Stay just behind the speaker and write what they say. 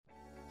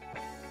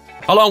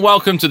Hello and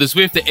welcome to the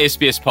Zwift the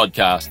SBS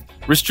podcast.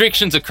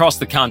 Restrictions across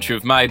the country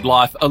have made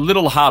life a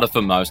little harder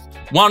for most.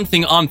 One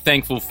thing I'm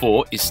thankful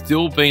for is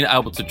still being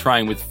able to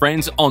train with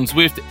friends on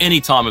Zwift any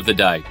time of the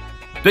day.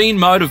 Being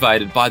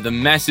motivated by the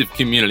massive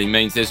community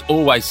means there's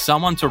always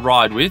someone to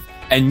ride with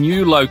and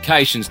new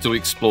locations to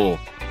explore,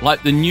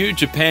 like the new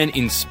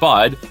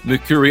Japan-inspired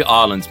Mercury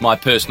Islands, my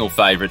personal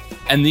favourite,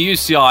 and the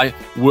UCI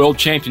World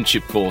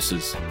Championship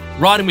courses.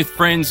 Riding with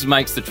friends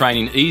makes the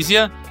training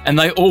easier, and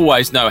they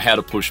always know how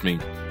to push me.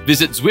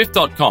 Visit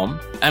Zwift.com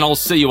and I'll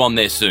see you on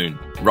there soon.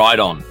 Ride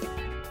on.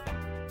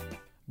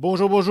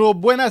 Bonjour,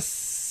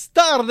 buenas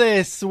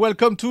tardes.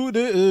 Welcome to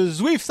the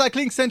Zwift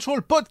Cycling Central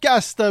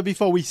podcast.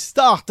 Before we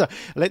start,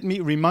 let me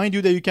remind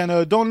you that you can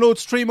download,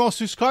 stream or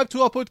subscribe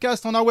to our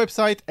podcast on our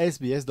website,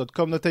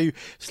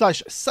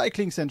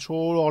 sbs.com.au/cycling central,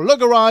 or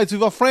log a ride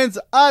with our friends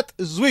at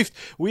Zwift.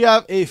 We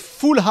have a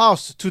full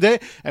house today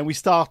and we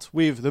start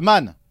with the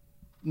man,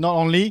 not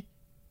only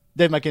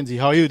Dave McKenzie.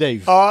 How are you,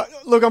 Dave?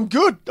 Look, I'm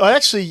good. I've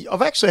actually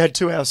had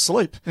 2 hours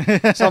sleep,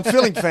 so I'm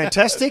feeling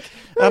fantastic.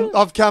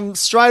 I've come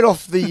straight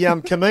off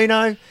the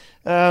Camino,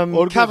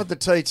 covered the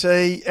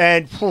TT,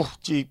 and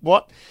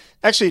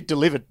actually it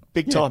delivered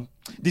big time.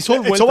 This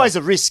whole it's always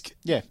a risk.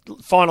 Yeah,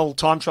 final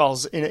time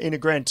trials in a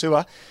Grand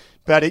Tour,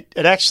 but it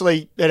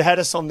had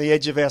us on the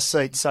edge of our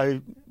seat.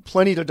 So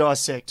plenty to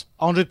dissect.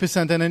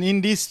 100%. And then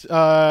in this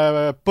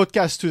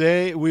podcast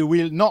today, we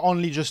will not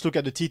only just look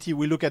at the TT,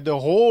 we look at the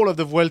whole of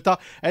the Vuelta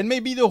and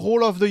maybe the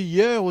whole of the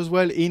year as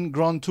well in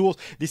Grand Tours.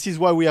 This is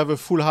why we have a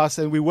full house,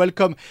 and we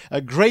welcome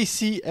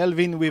Gracie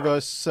Elvin with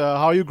us.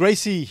 How are you,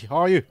 Gracie? How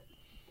are you?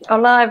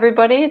 Hola,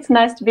 everybody. It's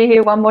nice to be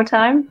here one more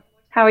time.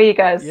 How are you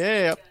guys?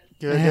 Yeah.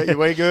 Good.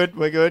 We're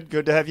good.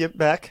 Good to have you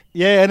back.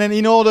 Yeah, and then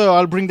in order,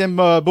 I'll bring them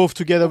both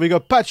together. We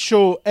got Pat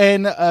Shaw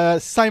and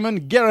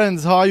Simon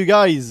Gerrans. How are you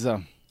guys?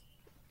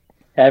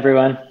 Hey,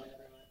 everyone.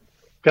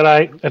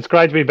 G'day. It's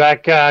great to be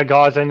back,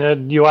 guys.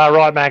 And you are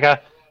right, Macca.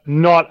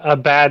 Not a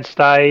bad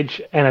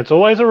stage. And it's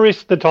always a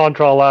risk, the time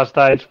trial last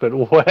stage. But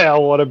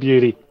wow, what a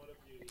beauty.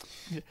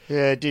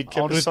 Yeah, it did.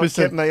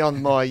 Kept me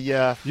on my...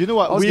 you know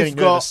what? We've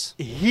got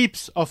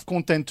heaps of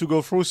content to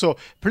go through. So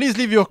please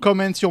leave your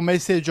comments, your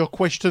message, your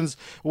questions,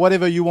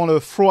 whatever you want to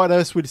throw at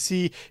us. We'll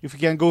see if we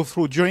can go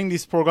through during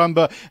this program.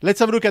 But let's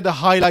have a look at the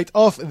highlight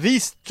of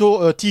this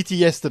TT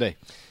yesterday.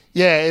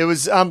 Yeah, it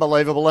was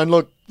unbelievable. And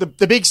look,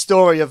 the big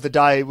story of the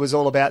day was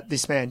all about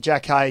this man,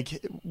 Jack Haig,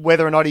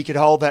 whether or not he could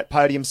hold that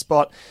podium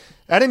spot.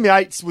 Adam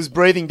Yates was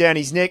breathing down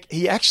his neck.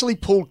 He actually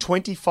pulled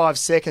 25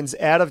 seconds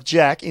out of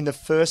Jack in the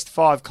first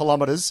 5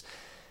 kilometres.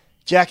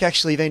 Jack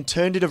actually then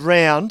turned it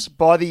around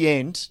by the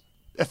end,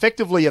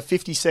 effectively a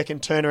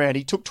 50-second turnaround.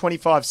 He took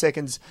 25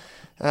 seconds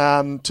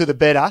to the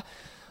better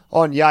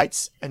on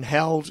Yates and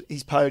held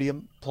his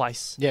podium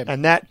place. Yeah.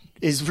 And that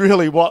is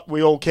really what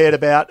we all cared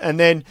about. And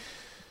then,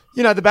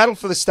 you know, the battle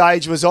for the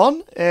stage was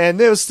on, and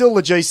there was still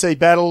the GC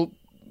battle.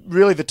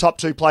 Really, the top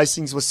 2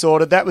 placings were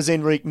sorted. That was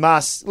Enric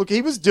Mas. Look,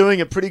 he was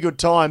doing a pretty good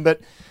time,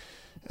 but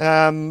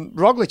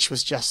Roglic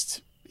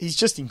was he's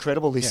just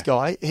incredible, this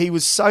guy. He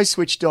was so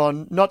switched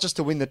on, not just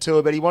to win the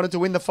Tour, but he wanted to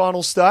win the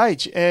final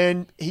stage.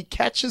 And he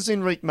catches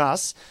Enric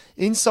Mas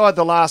inside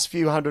the last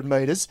few hundred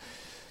metres.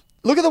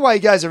 Look at the way he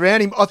goes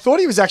around him. I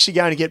thought he was actually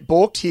going to get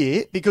balked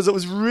here because it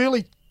was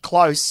really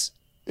close.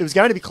 It was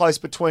going to be close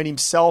between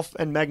himself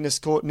and Magnus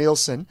Cort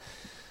Nielsen.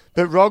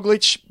 But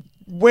Roglic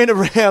went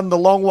around the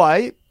long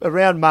way,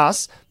 around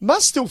Mas.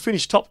 Mas still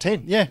finished top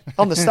 10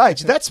 on the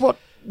stage. That's what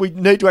we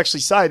need to actually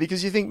say,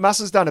 because you think Mas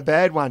has done a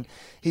bad one.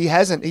 He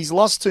hasn't. He's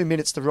lost 2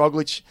 minutes to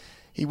Roglic.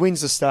 He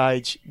wins the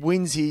stage,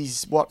 wins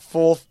his,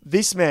 4th.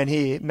 This man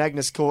here,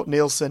 Magnus Cort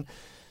Nielsen,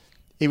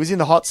 he was in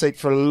the hot seat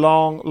for a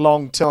long,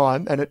 long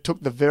time, and it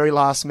took the very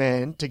last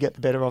man to get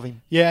the better of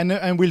him. Yeah,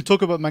 and we'll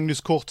talk about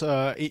Magnus Cort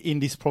in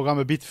this program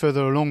a bit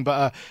further along,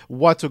 but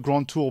what a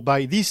Grand Tour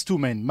by these 2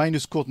 men,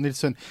 Magnus Cort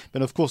Nielsen,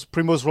 and of course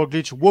Primož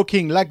Roglic,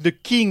 walking like the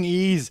king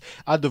he is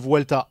at the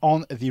Vuelta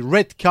on the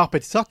red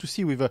carpet. It's hard to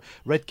see with a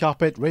red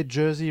carpet, red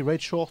jersey,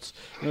 red shorts.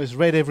 You know, it's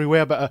red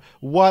everywhere, but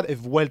what a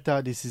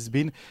Vuelta this has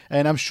been,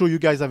 and I'm sure you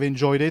guys have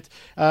enjoyed it.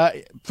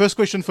 First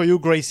question for you,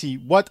 Gracie.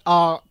 What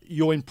are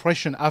your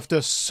impression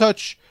after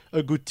such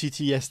a good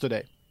TT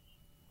yesterday?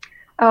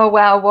 Oh,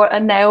 wow, what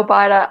a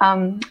nail-biter.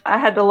 I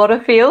had a lot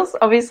of feels,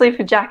 obviously,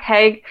 for Jack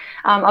Haig.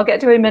 I'll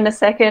get to him in a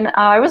second.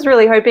 I was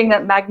really hoping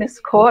that Magnus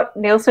Cort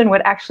Nielsen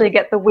would actually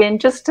get the win,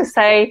 just to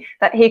say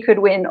that he could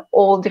win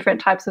all different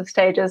types of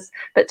stages.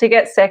 But to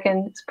get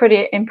second, it's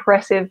pretty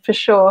impressive for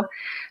sure.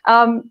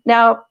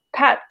 Now,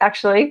 Pat,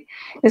 actually,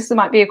 this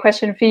might be a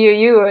question for you.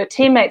 You were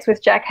teammates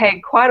with Jack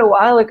Haig quite a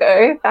while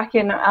ago, back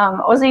in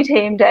Aussie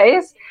team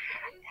days.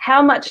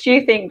 How much do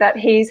you think that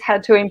he's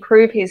had to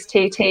improve his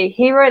TT?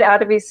 He rode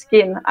out of his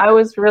skin. I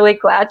was really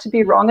glad to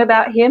be wrong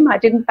about him. I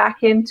didn't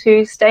back him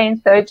to stay in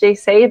 3rd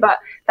GC, but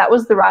that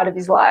was the ride of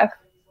his life.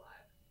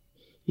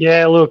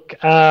 Yeah, look,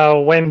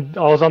 when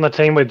I was on the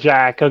team with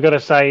Jack, I've got to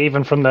say,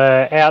 even from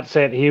the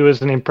outset, he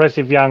was an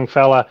impressive young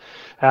fella.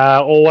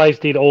 always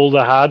did all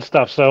the hard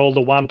stuff. So all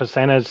the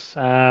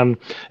 1%ers,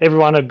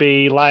 everyone would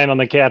be laying on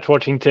the couch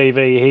watching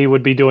TV. He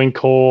would be doing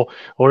core,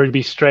 or he'd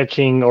be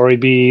stretching, or he'd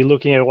be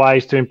looking at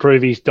ways to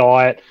improve his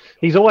diet.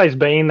 He's always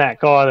been that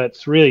guy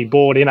that's really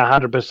bought in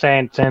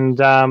 100%.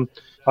 And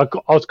I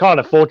was kind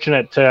of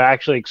fortunate to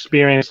actually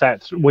experience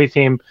that with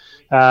him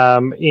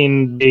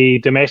in the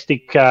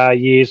domestic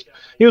years.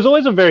 He was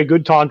always a very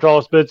good time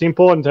trialist, but it's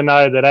important to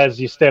know that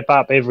as you step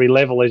up every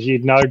level, as you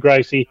know,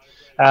 Gracie,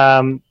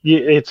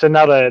 it's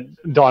another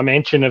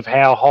dimension of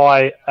how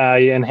high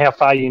and how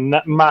far you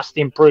must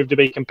improve to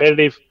be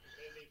competitive.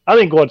 I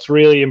think what's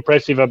really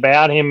impressive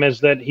about him is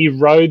that he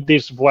rode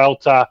this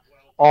Vuelta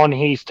on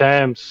his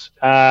terms.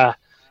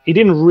 He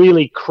didn't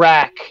really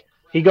crack.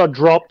 He got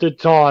dropped at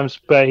times,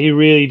 but he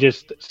really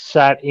just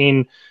sat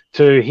in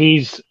to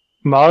his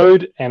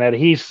mode and at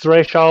his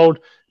threshold,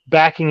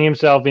 backing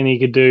himself in. He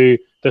could do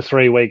the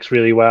 3 weeks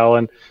really well.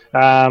 And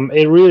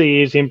it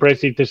really is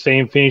impressive to see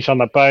him finish on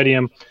the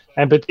podium,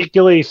 and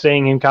particularly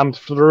seeing him come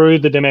through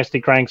the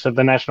domestic ranks of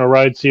the National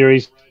Road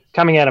Series,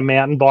 coming out of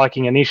mountain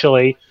biking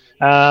initially.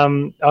 I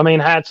mean,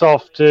 hats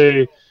off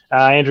to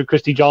Andrew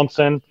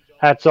Christie-Johnson.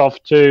 Hats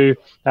off to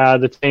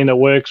the team that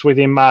works with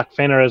him, Mark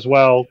Fenner as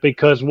well,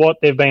 because what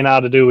they've been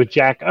able to do with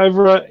Jack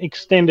over an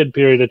extended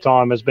period of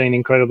time has been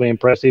incredibly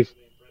impressive.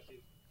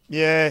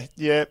 Yeah,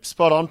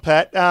 spot on,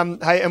 Pat.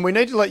 Hey, and we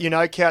need to let you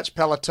know, Couch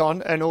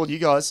Peloton and all you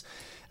guys,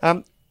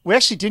 we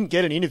actually didn't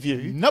get an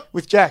interview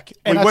with Jack.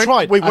 And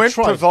We weren't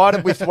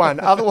provided with one.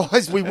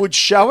 Otherwise, we would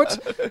show it,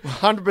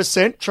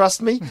 100%,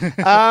 trust me.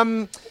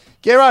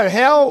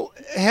 Gero,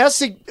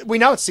 we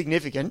know it's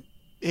significant.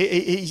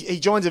 He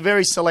joins a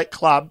very select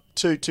club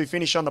to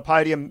finish on the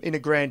podium in a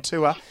Grand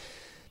Tour.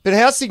 But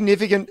how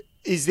significant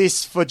is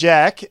this for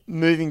Jack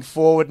moving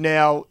forward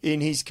now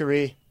in his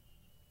career?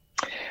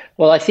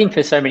 Well, I think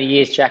for so many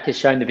years, Jack has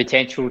shown the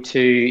potential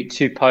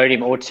to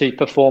podium or to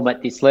perform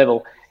at this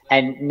level.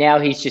 And now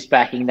he's just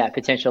backing that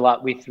potential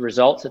up with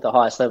results at the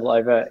highest level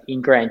over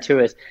in Grand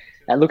Tours.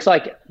 It looks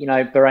like,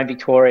 Bahrain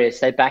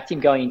Victorious, they backed him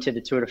going into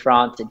the Tour de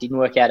France. It didn't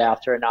work out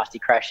after a nasty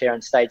crash there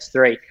on stage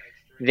 3.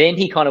 Then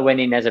he kind of went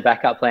in as a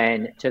backup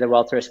plan to the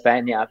Vuelta a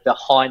España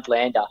behind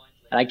Landa.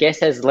 And I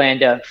guess as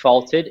Landa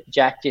faltered,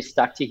 Jack just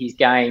stuck to his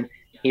game.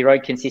 He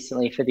rode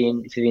consistently for the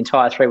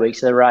entire 3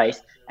 weeks of the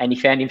race, and he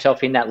found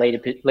himself in that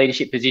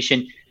leadership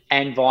position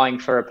and vying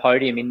for a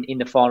podium in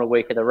the final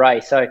week of the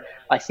race. So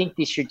I think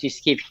this should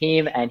just give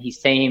him and his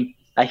team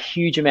a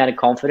huge amount of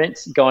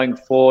confidence going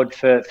forward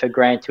for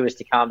Grand Tours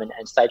to come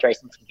and stage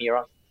racing from here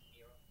on.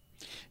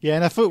 Yeah,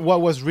 and I thought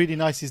what was really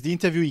nice is the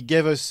interview he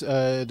gave us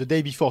the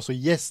day before, so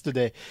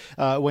yesterday,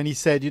 when he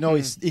said,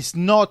 it's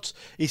not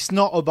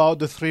about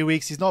the 3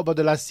 weeks, it's not about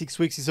the last 6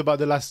 weeks, it's about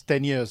the last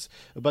 10 years,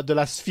 about the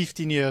last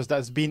 15 years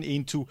that's been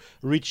into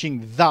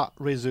reaching that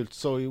result.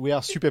 So we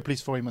are super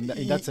pleased for him in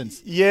that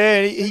sense.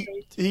 Yeah, he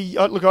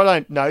look, I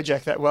don't know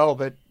Jack that well,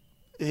 but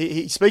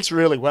he speaks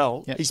really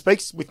well. Yeah. He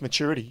speaks with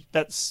maturity.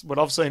 That's what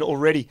I've seen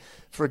already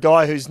for a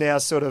guy who's now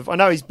sort of, I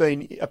know he's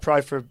been a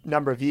pro for a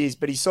number of years,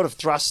 but he's sort of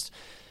thrust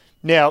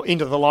now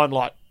into the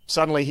limelight.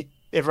 Suddenly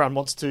everyone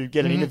wants to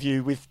get an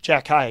interview with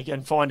Jack Haig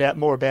and find out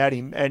more about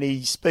him, and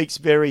he speaks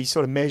very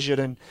sort of measured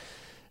and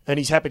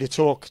he's happy to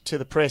talk to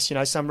the press.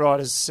 Some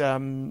riders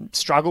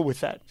struggle with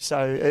that,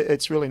 so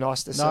it's really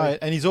nice to see.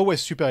 And he's always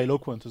super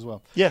eloquent as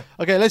well. Yeah.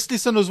 Okay, let's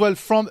listen as well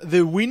from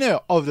the winner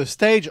of the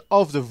stage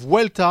of the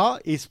Vuelta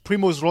is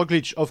Primoz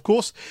Roglic, of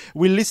course.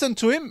 We'll listen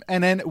to him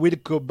and then we'll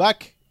go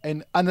back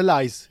and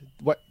analyze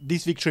what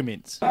this victory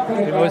means.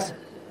 Primoz,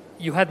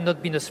 you had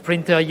not been a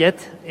sprinter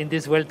yet in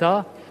this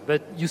Vuelta,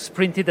 but you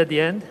sprinted at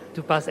the end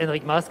to pass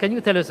Enric Mas. Can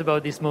you tell us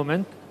about this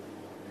moment?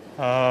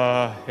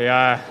 I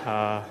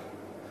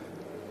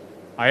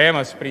am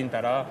a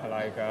sprinter.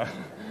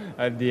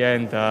 At the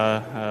end,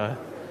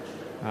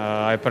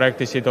 I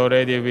practiced it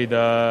already with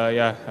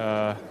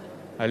a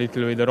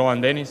little with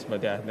Rohan Dennis,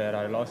 but there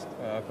I lost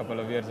a couple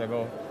of years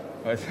ago.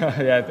 But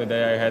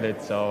today I had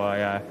it.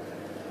 So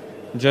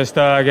just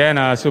again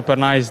a super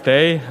nice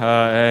day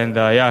and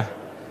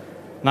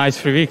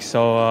nice 3 weeks.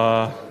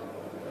 So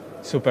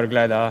super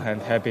glad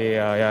and happy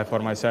for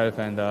myself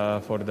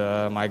and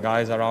for my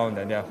guys around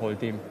and the whole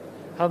team.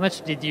 How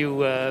much did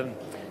you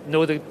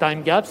know the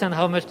time gaps and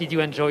how much did you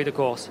enjoy the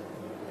course?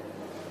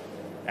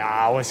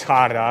 It was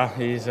hard.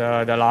 It's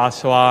the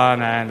last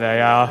one, and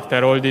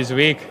after all this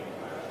week,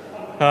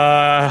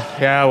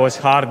 it was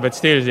hard, but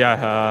still,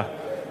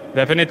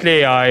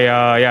 definitely,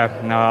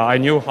 I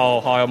knew how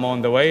I'm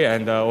on the way,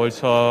 and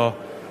also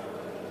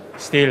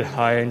still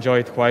I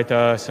enjoyed quite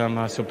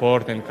some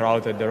support and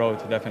crowd at the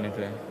road,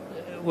 definitely.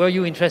 Were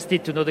you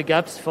interested to know the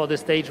gaps for the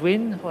stage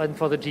win and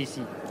for the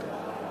GC?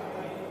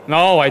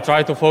 No, I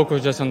try to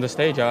focus just on the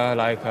stage,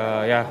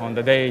 on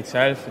the day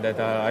itself, that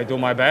I do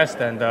my best,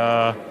 and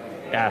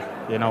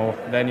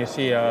then you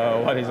see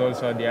what is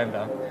also at the end.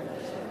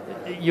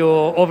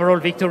 Your overall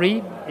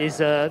victory is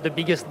the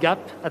biggest gap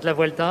at La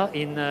Vuelta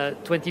in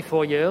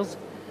 24 years.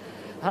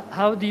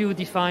 How do you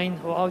define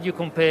or how do you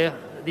compare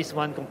this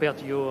one compared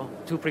to your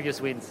two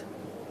previous wins?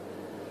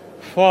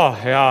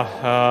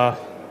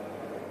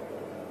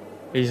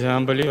 is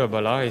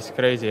unbelievable. It's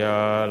crazy.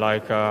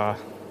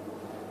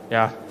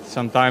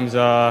 Sometimes,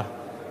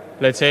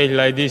 let's say it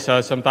like this,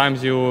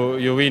 sometimes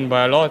you win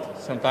by a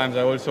lot. Sometimes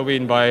I also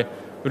win by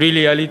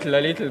really a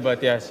little.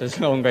 But yes, as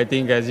long I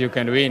think as you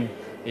can win,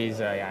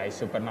 it's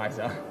super nice.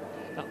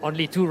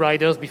 Only 2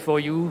 riders before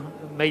you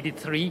made it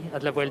 3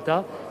 at La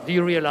Vuelta. Do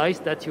you realize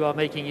that you are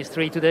making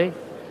history today?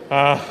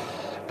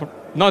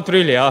 Not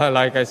really.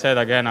 Like I said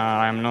again,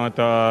 I'm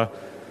not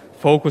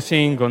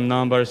focusing on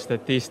numbers,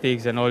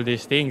 statistics, and all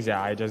these things.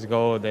 I just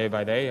go day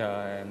by day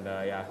and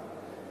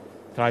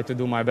try to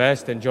do my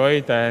best, enjoy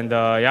it, and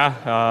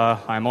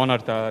I'm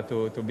honored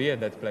to be at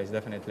that place,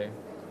 definitely.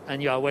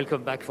 And you are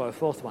welcome back for a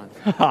 4th one.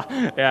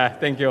 Yeah,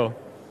 thank you.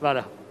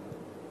 Voilà.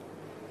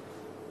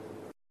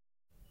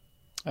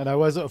 And I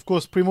was, of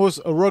course, Primoz,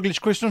 a Roglic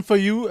question for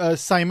you,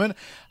 Simon.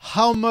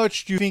 How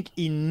much do you think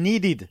he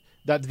needed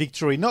that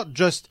victory? Not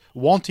just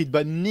wanted,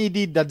 but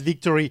needed that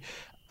victory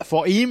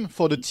for him,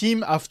 for the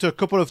team, after a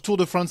couple of Tour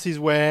de France's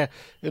where,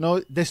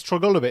 they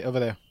struggled a bit over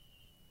there?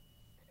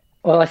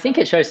 Well, I think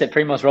it shows that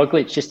Primoz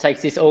Roglic just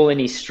takes this all in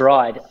his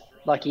stride.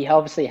 Like, he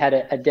obviously had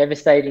a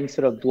devastating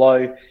sort of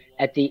blow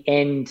at the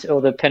end or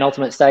the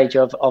penultimate stage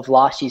of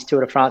last year's Tour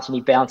de France, and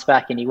he bounced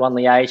back and he won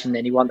Liège and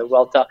then he won the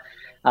Vuelta.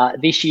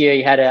 This year,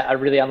 he had a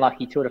really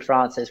unlucky Tour de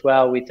France as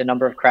well, with a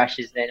number of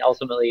crashes and then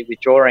ultimately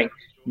withdrawing.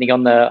 I think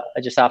on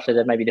just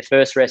after maybe the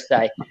first rest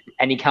day,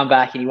 and he come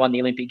back and he won the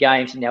Olympic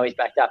Games, and now he's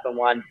backed up and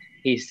won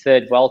his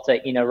 3rd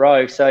Vuelta in a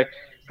row. So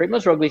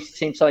Primoz Roglic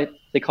seems like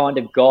the kind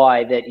of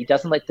guy that he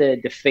doesn't let the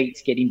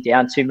defeats get him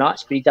down too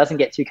much, but he doesn't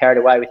get too carried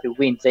away with the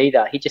wins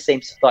either. He just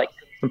seems like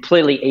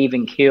completely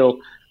even keel.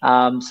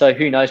 So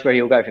who knows where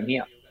he'll go from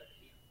here?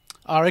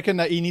 I reckon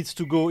that he needs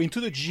to go into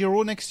the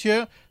Giro next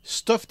year,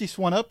 stuff this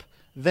one up,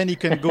 then he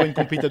can go and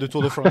compete at the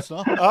Tour de France.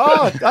 No?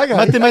 Oh, okay.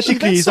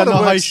 Mathematically, he's on a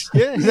high.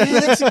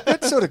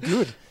 That's sort of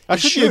good.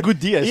 Actually, a good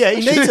DS. Yeah,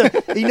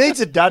 he needs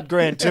a dud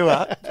Grand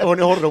Tour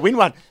in order to win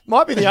one.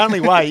 Might be the only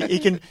way he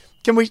can.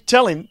 Can we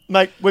tell him,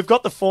 mate, we've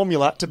got the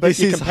formula to beat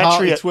your compatriot. This is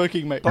how it's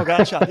working, mate.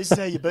 Pogacar, this is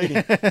how you beat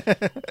him.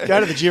 Go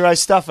to the Giro,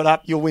 stuff it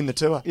up, you'll win the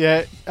Tour.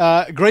 Yeah.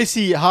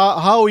 Gracie,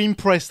 how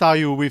impressed are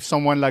you with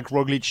someone like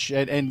Roglic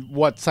and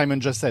what Simon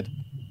just said?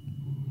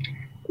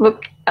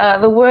 Look,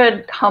 the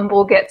word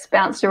humble gets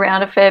bounced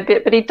around a fair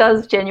bit, but he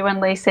does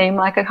genuinely seem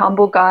like a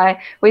humble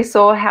guy. We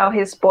saw how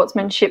his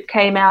sportsmanship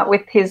came out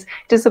with his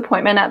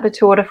disappointment at the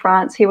Tour de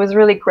France. He was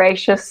really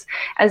gracious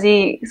as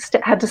he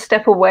had to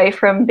step away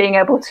from being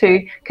able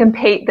to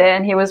compete there,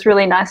 and he was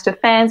really nice to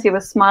fans. He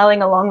was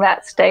smiling along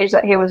that stage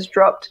that he was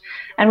dropped.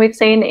 And we've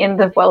seen in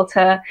the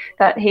Vuelta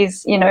that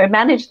he's,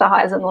 managed the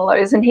highs and the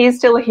lows, and he's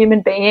still a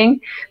human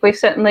being.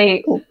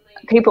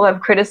 People have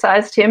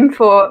criticised him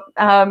for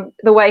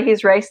the way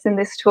he's raced in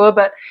this tour,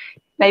 but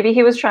maybe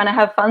he was trying to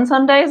have fun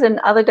some days, and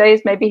other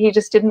days maybe he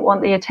just didn't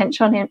want the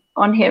attention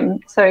on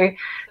him. So,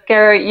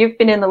 Gero, you've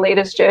been in the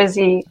leader's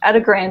jersey at a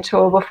Grand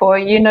Tour before.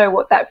 You know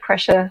what that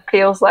pressure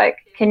feels like.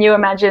 Can you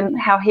imagine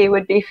how he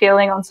would be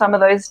feeling on some of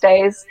those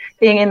days,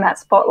 being in that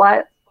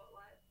spotlight?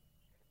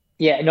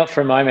 Yeah, not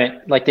for a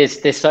moment. Like,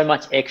 there's so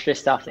much extra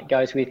stuff that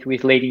goes with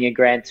leading a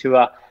Grand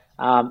Tour.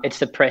 It's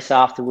the press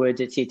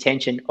afterwards. It's the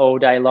attention all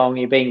day long.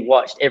 You're being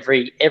watched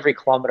every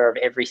kilometre of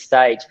every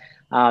stage.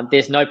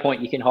 There's no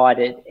point you can hide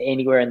it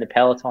anywhere in the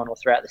peloton or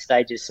throughout the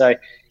stages. So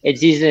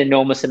it is an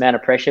enormous amount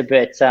of pressure.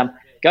 But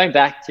going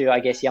back to,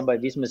 I guess,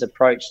 Jumbo-Visma's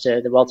approach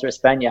to the Vuelta a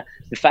España,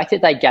 the fact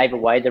that they gave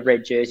away the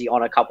red jersey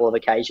on a couple of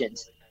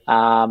occasions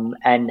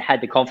and had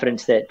the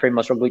confidence that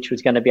Primoz Roglic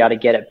was going to be able to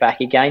get it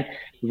back again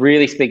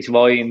really speaks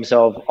volumes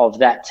of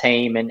that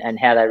team and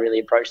how they really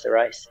approached the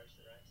race.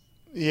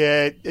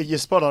 Yeah, you're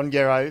spot on,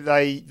 Gero.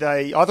 I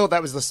thought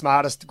that was the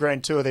smartest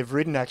Grand Tour they've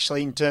ridden,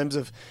 actually, in terms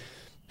of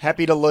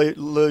happy to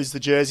lose the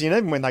jersey. And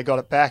even when they got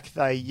it back,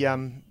 they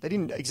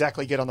didn't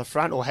exactly get on the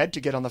front or had to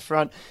get on the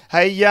front.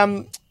 Hey,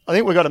 I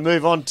think we've got to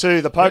move on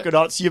to the polka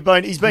dots.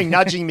 He's been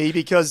nudging me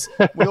because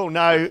we all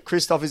know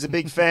Christoph is a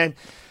big fan.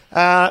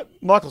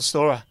 Michael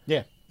Storrer.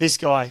 Yeah. This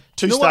guy,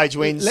 two-stage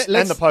wins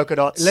and the polka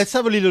dots. Let's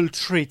have a little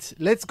treat.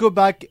 Let's go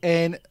back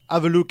and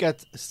have a look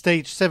at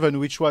stage 7,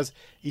 which was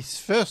his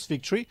first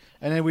victory.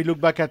 And then we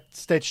look back at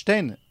stage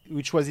 10,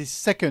 which was his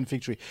second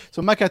victory.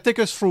 So, Maka, take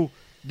us through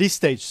this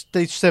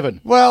stage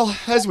 7. Well,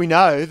 as we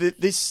know,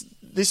 this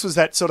was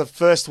that sort of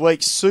first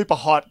week, super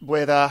hot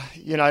weather.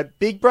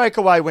 Big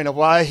breakaway went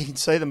away. You can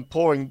see them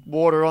pouring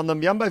water on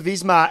them.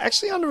 Jumbo-Visma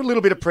actually under a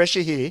little bit of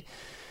pressure here.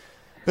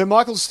 But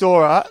Michael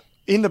Storrer,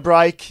 in the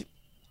break,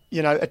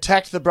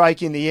 attacked the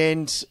break in the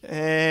end,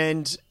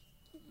 and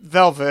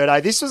Valverde,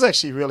 this was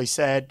actually really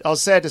sad. I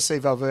was sad to see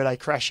Valverde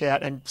crash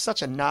out, and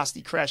such a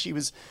nasty crash. He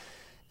was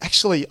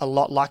actually a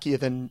lot luckier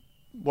than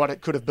what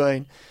it could have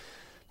been.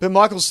 But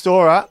Michael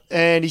Storrer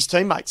and his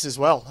teammates as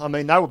well, I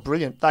mean, they were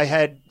brilliant. They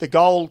had the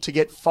goal to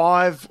get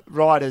 5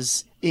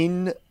 riders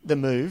in the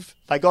move.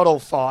 They got all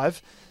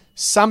 5.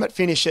 Summit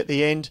finish at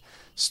the end.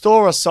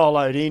 Storrer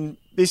soloed in.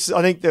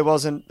 I think there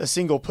wasn't a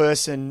single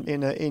person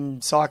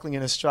in cycling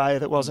in Australia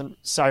that wasn't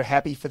so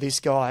happy for this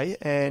guy,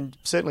 and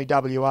certainly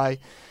WA.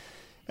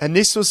 And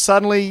this was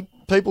suddenly,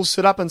 people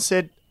stood up and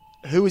said,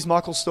 who is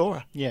Michael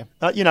Storrer? Yeah.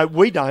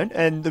 We don't,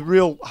 and the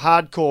real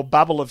hardcore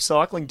bubble of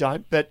cycling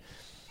don't, but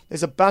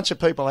there's a bunch of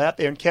people out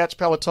there, and Couch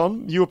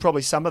Peloton, you were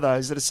probably some of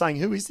those that are saying,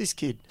 who is this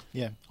kid?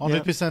 Yeah,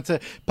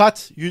 100%.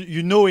 Pat,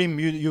 you know him,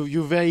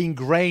 you're very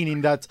ingrained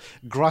in that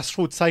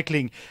grassroots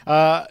cycling.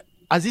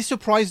 Has he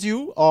surprised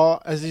you, or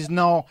as he's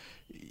now,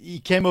 he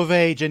came of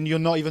age and you're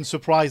not even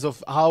surprised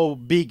of how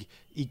big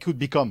he could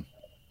become?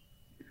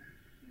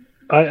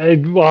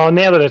 Well,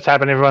 now that it's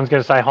happened, everyone's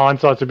going to say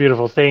hindsight's a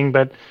beautiful thing,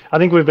 but I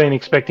think we've been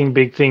expecting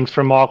big things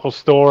from Michael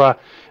Storrer.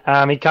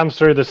 He comes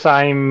through the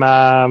same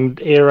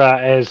era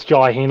as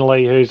Jai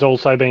Hindley, who's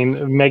also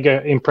been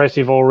mega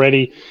impressive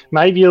already.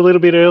 Maybe a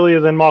little bit earlier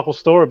than Michael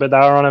Storrer, but they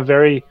were on a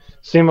very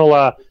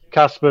similar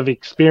cusp of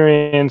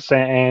experience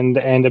and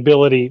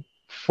ability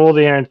for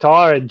their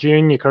entire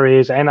junior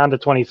careers and under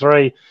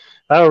 23.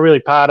 They were really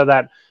part of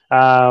that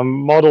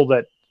model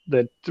that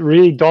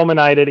really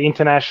dominated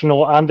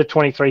international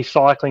under-23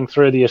 cycling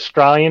through the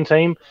Australian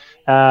team.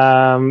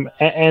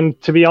 And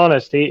to be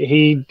honest,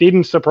 he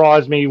didn't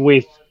surprise me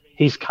with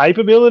his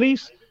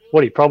capabilities.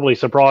 What he probably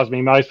surprised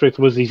me most with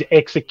was his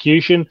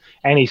execution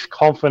and his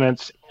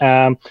confidence.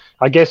 I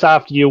guess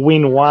after you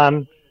win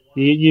one,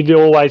 you do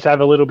always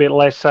have a little bit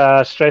less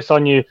stress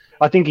on you.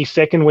 I think his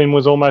second win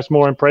was almost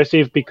more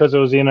impressive because it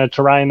was in a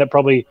terrain that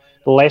probably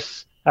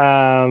was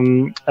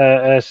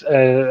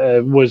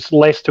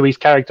less to his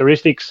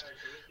characteristics.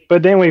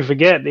 But then we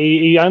forget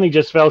he only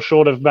just fell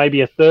short of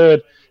maybe a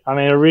third. I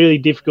mean, a really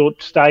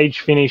difficult stage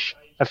finish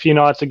a few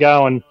nights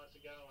ago, and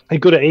he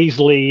could have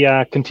easily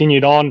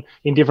continued on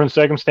in different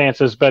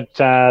circumstances, but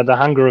the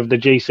hunger of the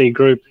GC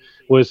group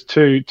was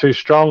too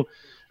strong.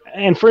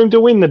 And for him to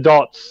win the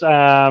dots,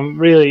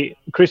 really,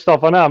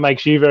 Christoph, I know it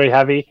makes you very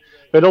happy,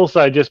 but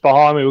also just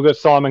behind me, we've got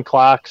Simon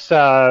Clark's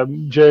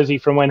jersey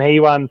from when he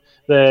won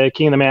the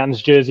King of the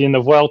Mountains jersey in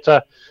the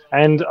Vuelta.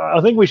 And I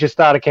think we should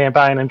start a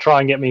campaign and try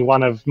and get me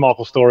one of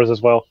Michael Storer's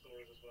as well.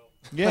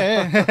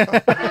 Yeah.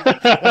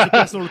 That's a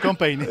personal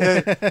campaign. Look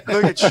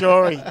at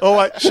Shorey.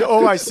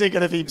 Always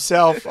thinking of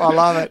himself. I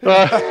love it.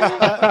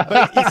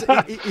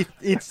 But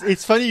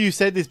it's funny you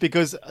said this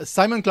because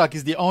Simon Clark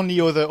is the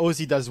only other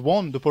Aussie that's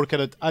won the Polka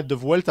Dot at the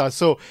Vuelta.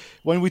 So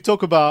when we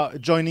talk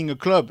about joining a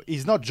club,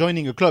 he's not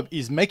joining a club,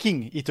 he's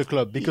making it a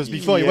club because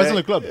before he wasn't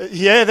a club.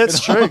 Yeah, that's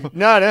true.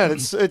 No,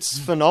 it's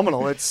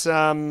phenomenal. It's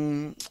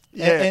And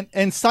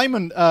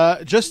Simon,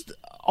 just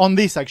on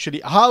this,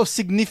 actually, how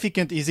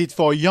significant is it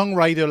for a young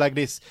rider like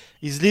this?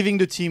 He's leaving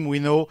the team, we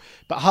know,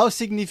 but how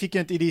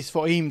significant it is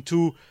for him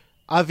to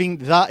having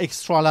that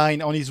extra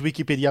line on his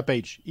Wikipedia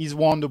page? He's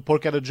won the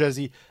Polka Dot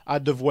jersey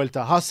at the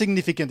Vuelta. How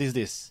significant is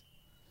this?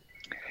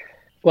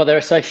 Well, there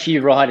are so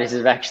few riders that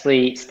have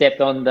actually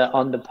stepped on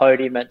the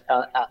podium at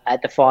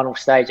the final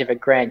stage of a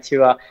Grand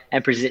Tour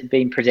and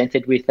been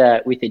presented with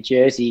a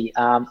jersey.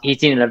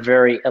 He's in a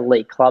very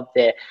elite club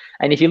there.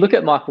 And if you look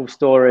at Michael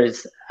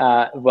Storer's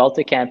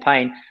Vuelta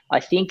campaign, I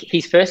think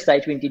his first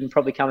stage win didn't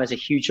probably come as a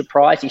huge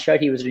surprise. He showed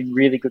he was in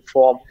really good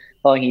form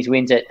following his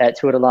wins at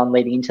Tour de l'Ain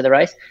leading into the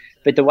race.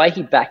 But the way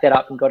he backed that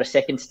up and got a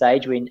second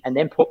stage win and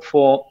then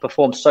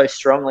performed so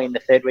strongly in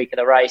the third week of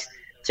the race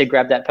to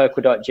grab that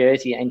polka dot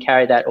jersey and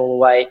carry that all the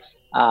way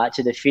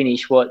to the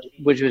finish,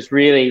 which was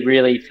really,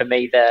 really, for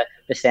me, the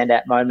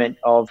standout moment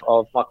of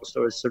Michael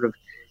Storer's sort of,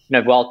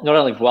 not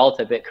only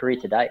Vuelta, but career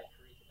to date.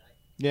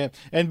 Yeah,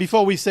 and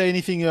before we say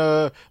anything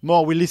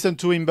more, we listen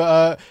to him.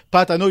 But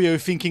Pat, I know you're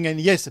thinking,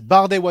 and yes,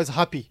 Bardet was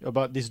happy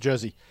about this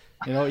jersey.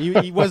 You know,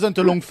 he wasn't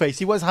a long face.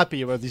 He was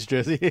happy about this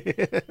jersey.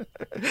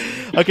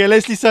 Okay,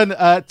 let's listen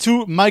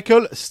to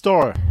Michael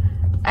Storrer.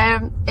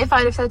 If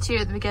I'd have said to you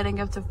at the beginning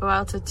of the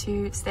Vuelta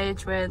 2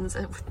 stage wins,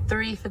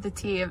 3 for the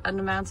team and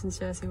a mountains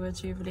jersey,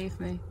 would you believe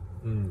me?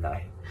 No,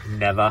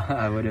 never.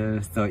 I would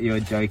have thought you were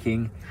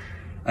joking.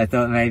 I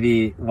thought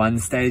maybe 1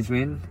 stage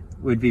win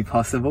would be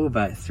possible,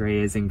 but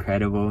 3 is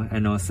incredible.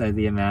 And also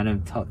the amount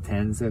of top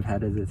 10s we've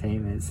had as a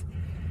team is,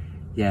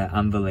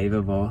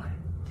 unbelievable.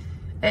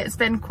 It's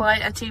been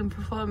quite a team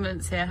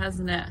performance here,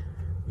 hasn't it?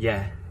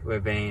 Yeah,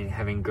 we've been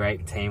having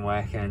great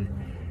teamwork and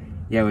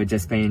we've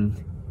just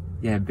been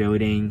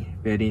building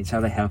each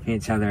other, helping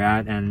each other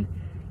out, and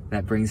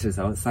that brings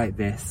results like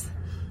this.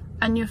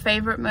 And your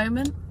favourite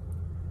moment?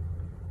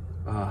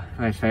 Oh,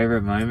 my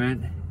favourite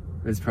moment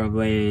was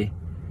probably,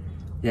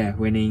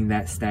 winning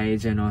that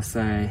stage and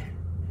also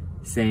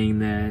seeing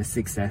the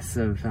success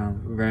of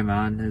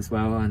Roman as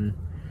well on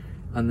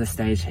the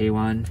stage he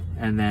won,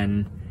 and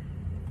then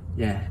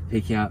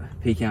picking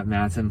up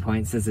mountain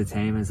points as a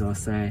team is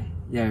also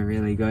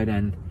really good,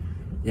 and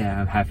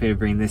I'm happy to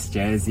bring this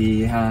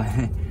jersey.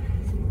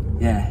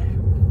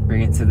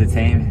 Bring it to the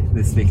team,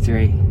 this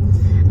victory.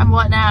 And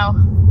what now?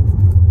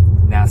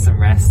 Now some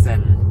rest,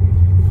 and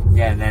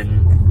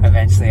then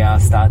eventually I'll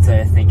start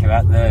to think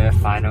about the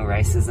final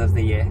races of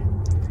the year.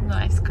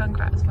 Nice,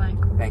 congrats, Mike.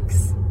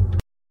 Thanks.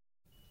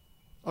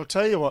 I'll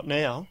tell you what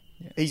now.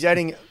 He's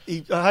adding.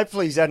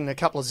 Hopefully, he's adding a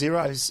couple of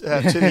zeros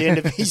to the end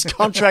of his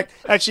contract.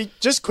 Actually,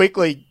 just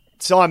quickly,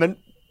 Simon,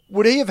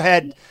 would he have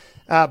had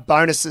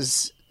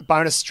bonus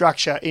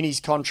structure in his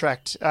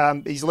contract?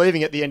 He's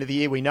leaving at the end of the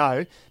year, we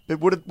know,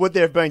 but would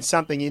there have been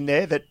something in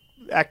there that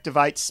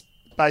activates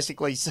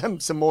basically some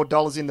more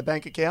dollars in the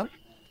bank account?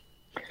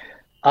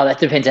 Oh, that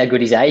depends how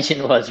good his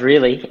agent was,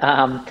 really.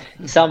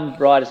 Some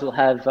riders will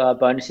have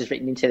bonuses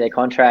written into their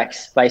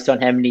contracts based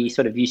on how many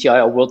sort of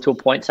UCI or World Tour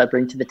points they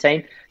bring to the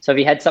team. So if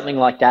he had something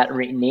like that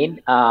written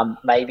in,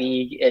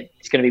 maybe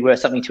it's going to be worth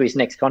something to his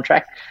next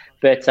contract.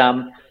 But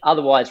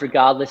otherwise,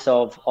 regardless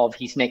of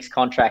his next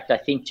contract, I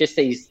think just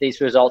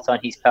these results on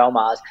his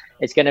Palmars,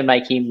 it's going to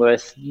make him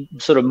worth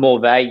sort of more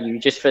value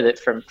just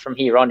from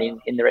here on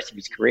in the rest of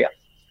his career.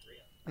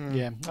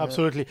 Yeah,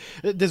 absolutely.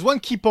 There's one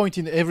key point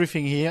in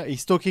everything here.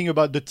 He's talking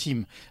about the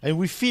team. And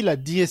we feel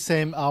that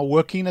DSM are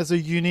working as a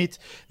unit.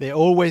 They're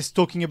always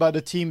talking about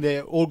the team.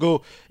 They all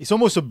go, it's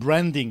almost a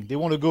branding. They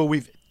want to go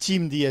with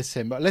Team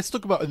DSM. But let's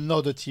talk about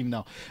another team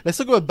now. Let's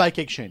talk about Bike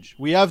Exchange.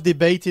 We have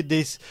debated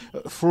this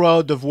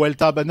throughout the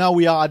Vuelta, but now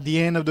we are at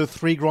the end of the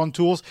 3 Grand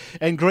Tours.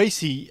 And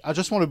Gracie, I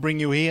just want to bring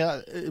you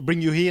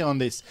here on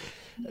this.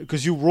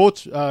 Because you wrote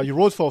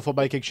for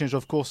Bike Exchange,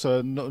 of course,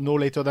 no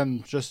later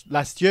than just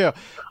last year.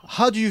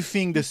 How do you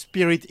think the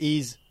spirit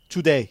is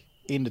today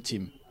in the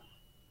team?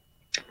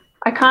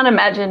 I can't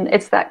imagine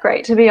it's that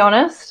great, to be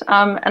honest.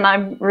 And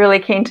I'm really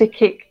keen to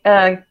kick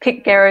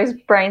Garo's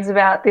brains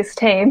about this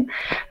team.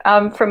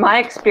 From my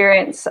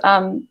experience,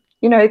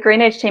 the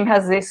Green Edge team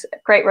has this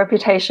great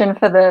reputation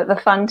for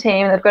the fun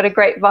team. They've got a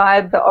great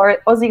vibe. The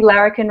Aussie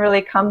larrikin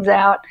really comes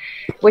out,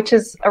 which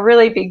is a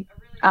really big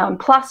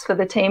plus for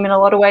the team in a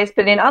lot of ways.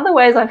 But in other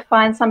ways, I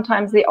find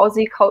sometimes the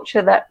Aussie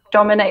culture that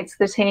dominates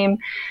the team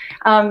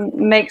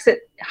makes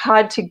it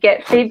hard to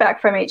get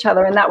feedback from each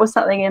other. And that was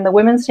something in the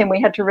women's team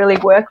we had to really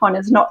work on,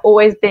 is not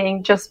always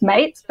being just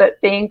mates, but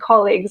being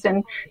colleagues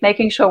and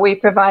making sure we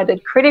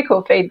provided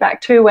critical feedback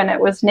too when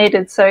it was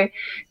needed. So,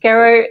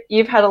 Garo,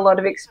 you've had a lot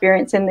of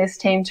experience in this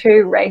team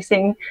too,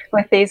 racing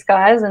with these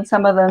guys, and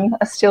some of them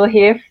are still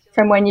here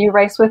from when you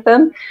race with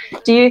them.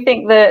 Do you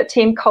think the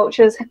team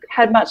cultures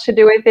had much to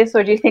do with this,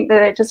 or do you think that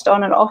they're just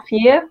on an off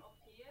year?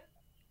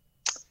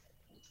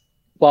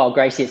 Well,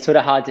 Gracie, it's sort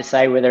of hard to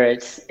say whether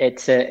it's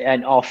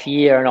an off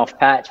year, an off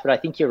patch, but I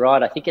think you're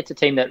right. I think it's a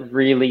team that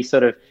really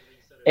sort of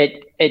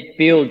it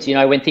builds.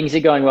 When things are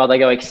going well, they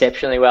go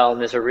exceptionally well,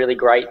 and there's a really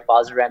great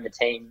buzz around the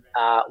team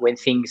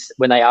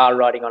when they are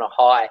riding on a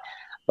high.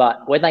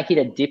 But when they hit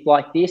a dip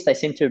like this, they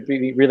seem to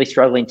be really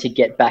struggling to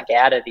get back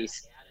out of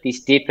this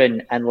dip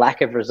and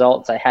lack of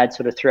results they had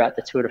sort of throughout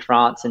the Tour de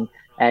France and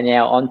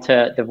now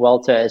onto the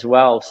Vuelta as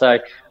well. So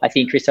I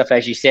think, Christophe,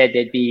 as you said,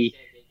 there'd be,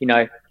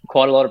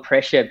 quite a lot of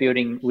pressure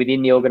building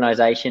within the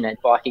organisation at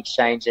Bike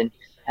Exchange, and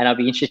I'll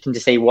be interested to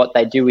see what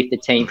they do with the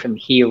team from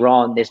here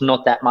on. There's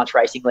not that much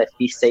racing left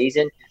this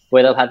season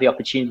where they'll have the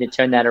opportunity to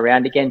turn that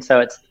around again. So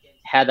it's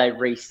how they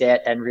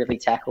reset and really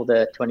tackle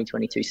the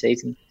 2022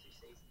 season.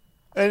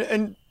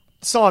 And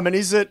Simon,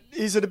 is it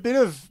a bit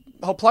of,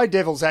 I'll play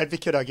devil's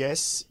advocate, I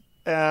guess.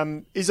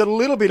 Is it a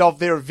little bit of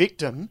they're a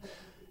victim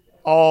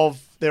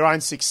of their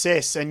own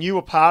success, and you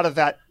were part of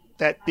that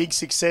big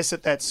success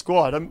at that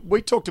squad? And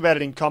we talked about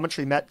it in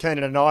commentary, Matt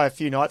Keenan and I, a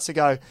few nights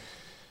ago.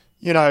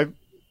 The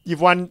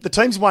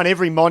team's won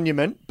every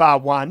monument bar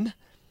one.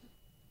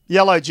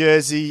 Yellow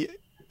jerseys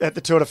at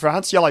the Tour de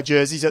France,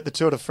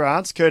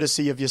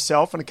 courtesy of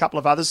yourself and a couple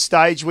of others,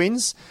 stage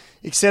wins,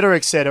 etc.,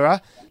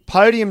 etc.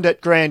 Podiumed at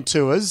Grand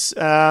Tours.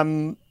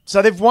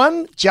 So they've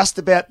won just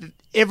about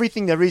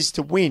everything there is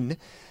to win.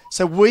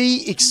 So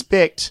we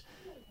expect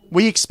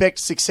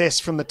success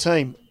from the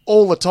team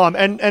all the time.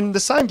 And the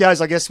same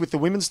goes, I guess, with the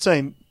women's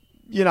team.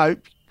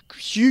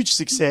 Huge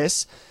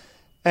success,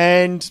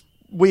 and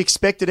we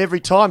expect it every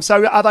time.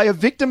 So are they a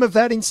victim of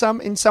that in some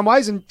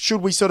ways, and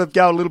should we sort of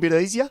go a little bit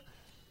easier?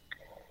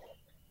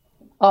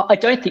 I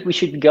don't think we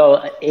should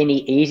go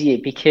any easier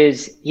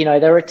because,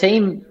 they're a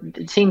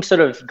team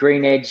sort of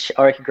Green Edge,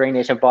 I reckon Green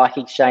Edge and Bike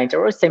Exchange are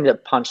always teams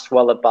that punched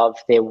well above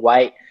their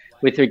weight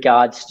with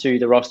regards to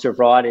the roster of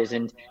riders,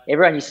 and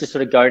everyone used to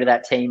sort of go to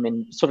that team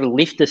and sort of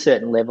lift a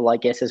certain level, I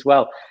guess, as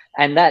well.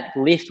 And that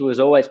lift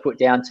was always put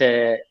down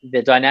to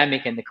the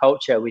dynamic and the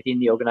culture within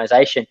the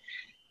organisation.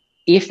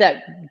 If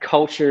that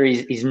culture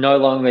is no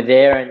longer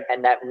there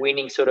and that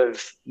winning sort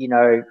of,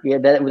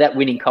 that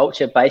winning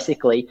culture,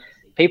 basically,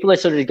 people are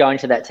sort of going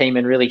to that team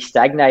and really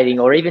stagnating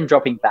or even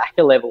dropping back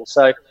a level.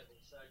 So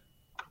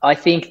I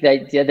think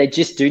they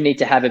just do need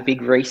to have a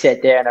big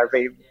reset there and a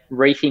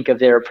rethink of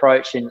their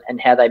approach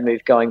and how they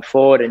move going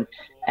forward,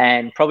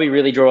 and probably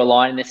really draw a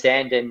line in the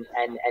sand and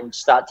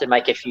start to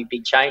make a few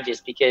big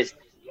changes, because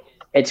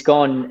it's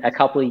gone a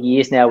couple of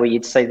years now where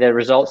you'd say the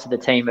results of the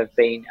team have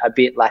been a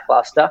bit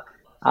lackluster.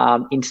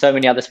 In so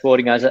many other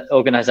sporting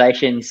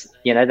organisations,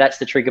 that's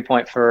the trigger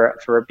point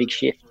for a big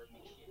shift.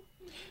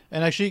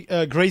 And actually,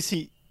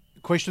 Gracie,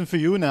 question for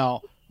you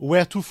now.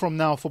 Where to from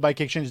now for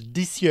Bike Exchange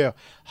this year?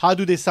 How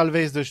do they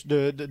salvage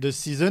the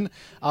season?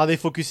 Are they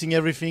focusing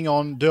everything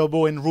on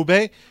Durbo and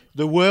Roubaix,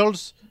 the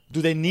Worlds?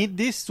 Do they need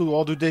this,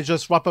 or do they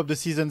just wrap up the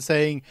season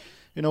saying,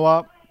 you know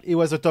what, it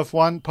was a tough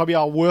one, probably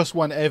our worst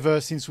one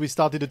ever since we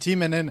started the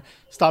team, and then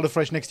start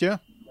afresh next year?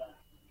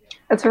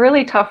 It's a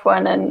really tough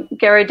one, and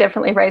Gary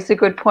definitely raised a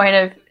good point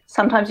of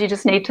sometimes you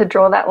just need to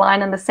draw that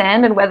line in the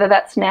sand, and whether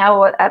that's now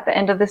or at the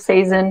end of the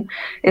season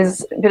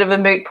is a bit of a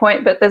moot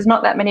point, but there's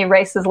not that many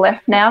races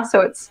left now, so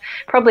it's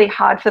probably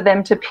hard for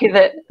them to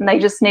pivot, and they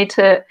just need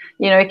to,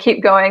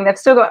 keep going. They've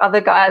still got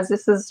other guys.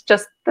 This is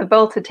just the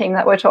Vuelta team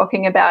that we're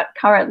talking about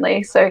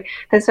currently, so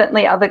there's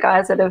certainly other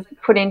guys that have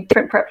put in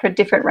different prep for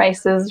different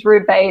races.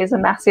 Roubaix is a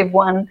massive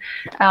one.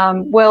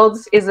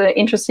 Worlds is an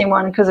interesting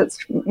one because it's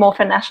more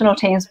for national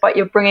teams, but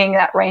you're bringing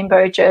that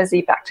rainbow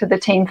jersey back to the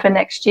team for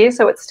next year,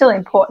 so it's still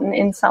important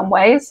in some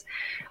ways.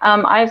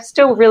 I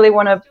still really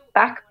want to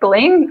back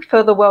Bling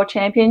for the World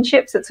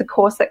Championships. It's a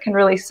course that can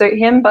really suit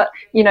him, but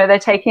they're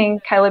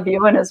taking Caleb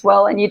Ewan as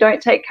well, and you don't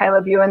take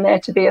Caleb Ewan there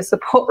to be a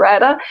support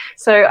rider,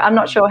 so I'm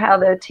not sure how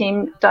the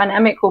team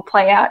dynamic will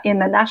play out in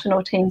the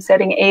national team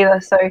setting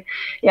either. So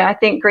I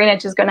think Green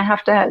Edge is going to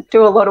have to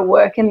do a lot of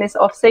work in this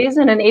off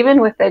season, and even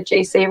with their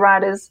GC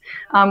riders,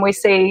 we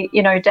see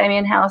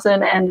Damien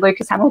Housen and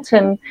Lucas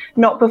Hamilton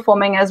not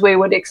performing as we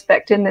would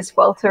expect in this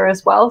Vuelta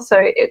as well. So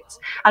it's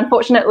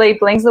unfortunately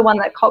Bling's the one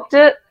that copped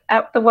it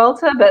at the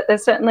Vuelta, but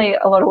there's certainly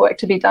a lot of work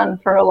to be done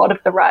for a lot of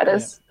the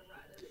riders.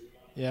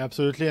 Yeah,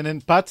 absolutely. And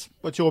then, Pat,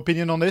 what's your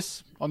opinion on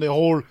this, on the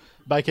whole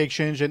bike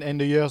exchange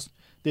and the years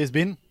there's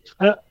been?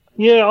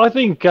 Yeah, I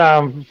think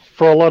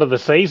for a lot of the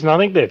season, I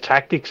think their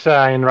tactics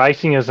in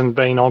racing hasn't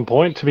been on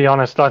point, to be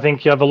honest. I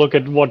think you have a look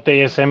at what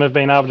DSM have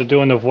been able to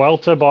do in the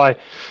Vuelta by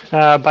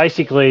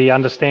basically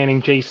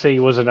understanding GC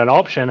wasn't an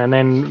option and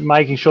then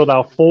making sure they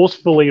were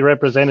forcefully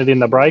represented in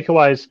the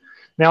breakaways.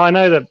 Now, I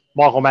know that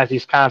Michael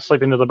Matthews can't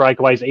slip into the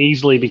breakaways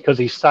easily because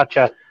he's such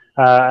a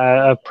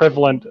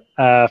prevalent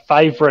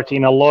favourite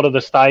in a lot of the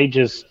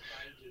stages.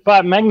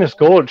 But Magnus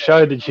Cort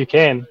showed that you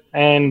can,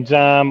 and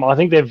I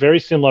think they're very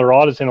similar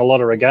riders in a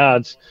lot of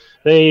regards.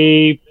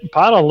 The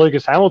part on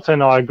Lucas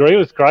Hamilton, I agree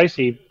with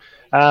Gracie.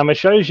 It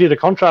shows you the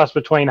contrast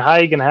between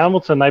Haig and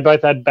Hamilton. They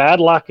both had bad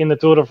luck in the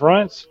Tour de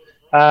France,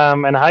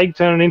 and Haig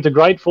turned it into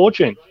great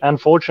fortune.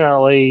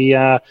 Unfortunately,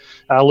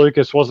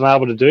 Lucas wasn't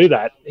able to do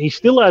that. He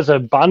still has a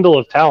bundle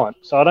of talent,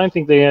 so I don't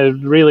think they're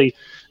really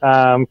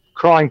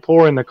crying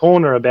poor in the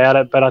corner about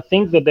it, but I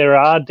think that there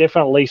are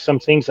definitely some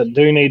things that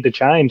do need to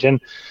change,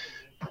 and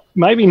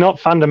maybe not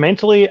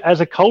fundamentally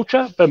as a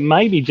culture, but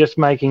maybe just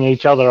making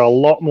each other a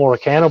lot more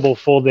accountable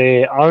for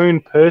their own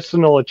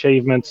personal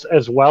achievements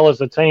as well as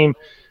a team.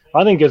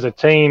 I think as a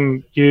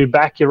team, you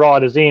back your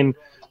riders in,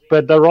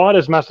 but the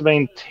riders must have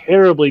been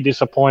terribly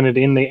disappointed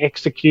in the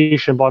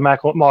execution by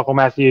Michael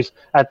Matthews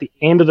at the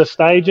end of the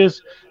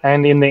stages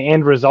and in the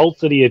end results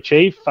that he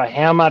achieved for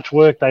how much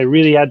work they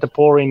really had to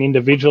pour in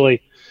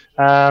individually.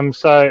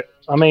 So,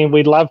 I mean,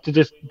 we'd love to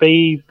just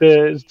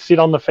sit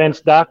on the fence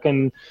duck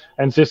and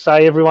just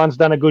say everyone's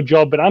done a good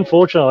job. But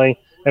unfortunately,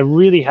 it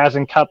really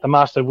hasn't cut the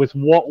mustard with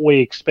what we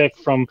expect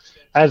from,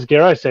 as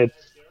Gero said,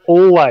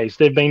 always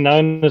they've been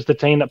known as the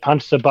team that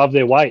punches above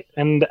their weight.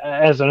 And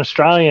as an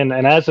Australian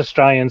and as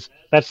Australians,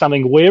 that's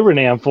something we're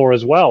renowned for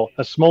as well.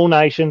 A small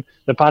nation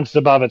that punches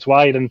above its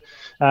weight. And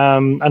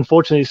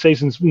unfortunately, the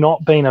season's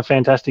not been a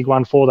fantastic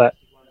one for that.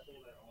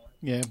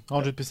 Yeah,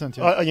 100%.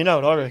 Yeah. You know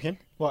what I reckon?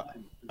 What?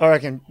 I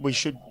reckon we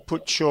should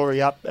put Storrer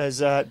up as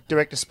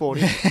director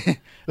sporting.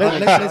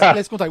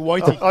 Let's contact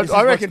Whitey.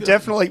 I reckon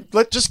definitely.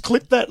 Let's just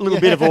clip that little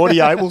bit of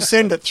audio. We'll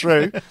send it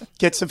through,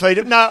 get some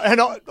feedback. No,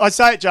 and I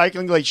say it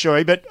jokingly,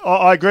 Shuri, but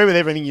I agree with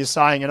everything you're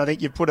saying, and I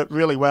think you've put it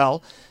really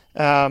well.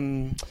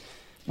 We'll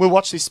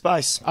watch this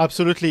space.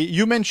 Absolutely.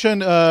 You mentioned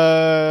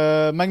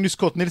Magnus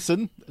Cort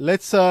Nielsen.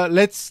 Let's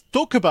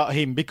talk about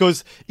him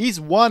because he's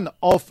one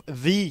of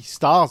the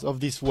stars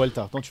of this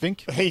Vuelta, don't you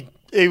think?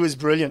 He was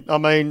brilliant. I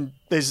mean,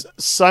 there's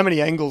so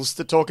many angles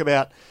to talk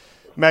about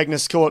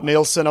Magnus Cort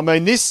Nielsen. I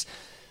mean, he's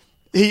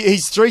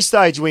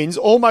 3-stage wins,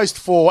 almost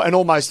 4 and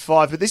almost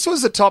 5. But this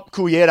was the top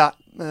Cullera,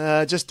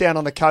 just down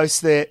on the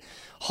coast there.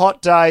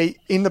 Hot day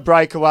in the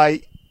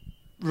breakaway.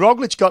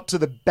 Roglic got to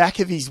the back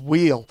of his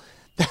wheel.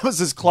 That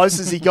was as close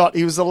as he got.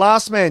 He was the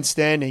last man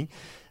standing.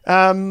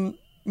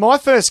 My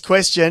first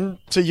question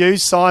to you,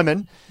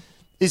 Simon,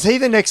 is he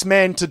the next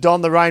man to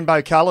don the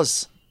rainbow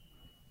colours?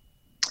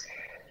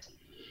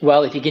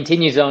 Well, if he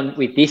continues on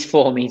with this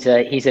form, he's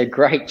a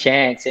great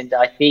chance. And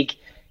I think,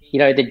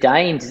 the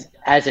Danes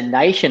as a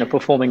nation are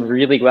performing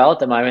really well at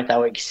the moment. They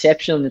were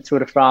exceptional in the Tour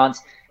de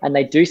France, and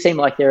they do seem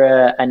like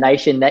they're a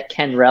nation that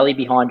can rally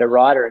behind a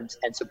rider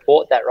and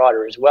support that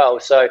rider as well.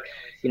 So,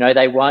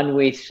 they won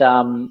with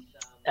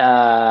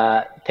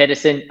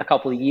Pedersen a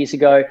couple of years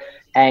ago.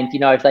 And,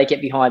 if they get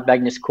behind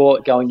Magnus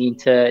Cort going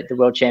into the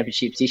World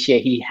Championships this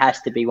year, he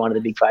has to be one of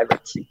the big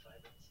favourites.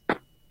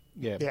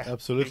 Yeah,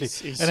 absolutely.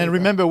 And then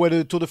remember where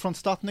the Tour de France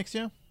start next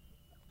year?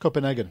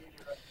 Copenhagen.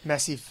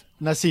 Massive,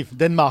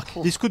 Denmark.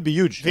 This could be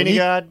huge.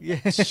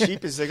 Vingegaard,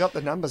 Sheepers, they got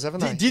the numbers,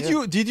 haven't they?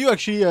 Did you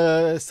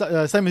actually,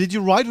 Simon, did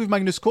you ride with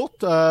Magnus Cort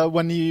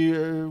when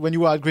you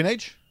were at Green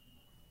Edge?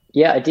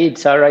 Yeah, I did.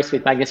 So I raced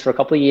with Magnus for a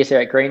couple of years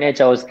there at Green Edge.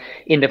 I was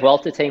in the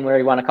Vuelta team where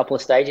he won a couple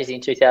of stages in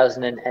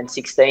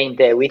 2016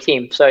 there with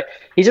him. So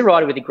he's a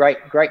rider with a great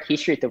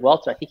history at the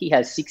Vuelta. I think he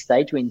has 6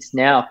 stage wins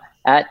now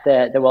at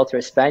the Vuelta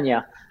of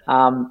España.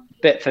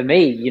 But for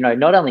me,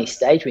 not only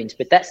stage wins,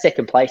 but that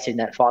second place in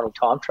that final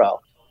time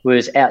trial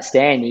was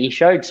outstanding. He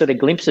showed sort of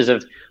glimpses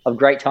of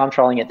great time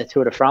trialing at the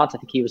Tour de France. I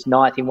think he was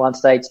 9th in one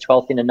stage,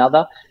 12th in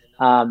another.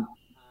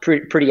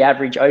 Pretty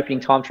average opening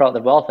time trial at the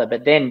Vuelta.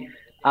 But then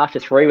after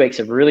 3 weeks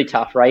of really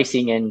tough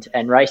racing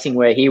and racing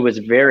where he was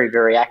very,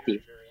 very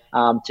active,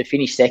 to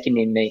finish second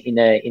in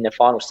the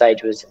final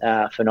stage was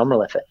a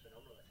phenomenal effort.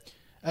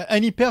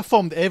 And he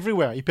performed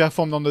everywhere. He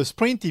performed on the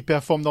sprint. He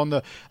performed on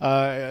the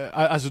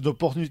as an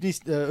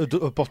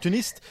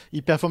opportunist.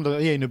 He performed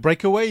in a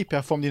breakaway. He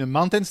performed in a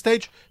mountain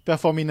stage.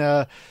 Performed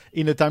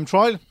in a time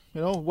trial.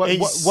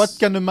 What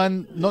can a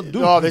man not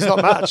do? Oh, there's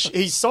not much.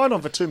 He's signed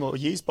on for 2 more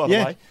years, by the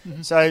way.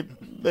 Mm-hmm. So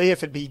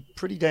BF would be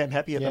pretty damn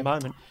happy at the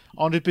moment.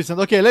 100%.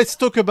 Okay, let's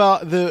talk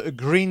about the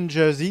green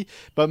jersey,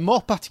 but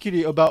more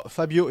particularly about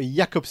Fabio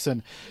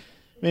Jakobsen.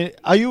 I mean,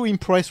 are you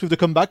impressed with the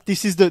comeback?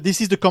 This is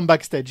the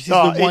comeback stage. This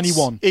is the one he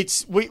won.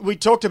 We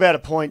talked about a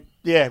point.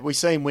 Yeah, we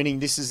see him winning.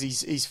 This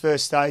is his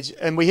first stage,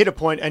 and we hit a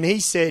point, and he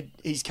said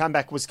his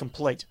comeback was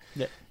complete.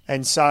 Yeah.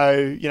 And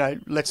so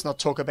let's not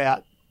talk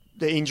about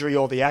the injury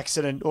or the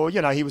accident, or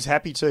he was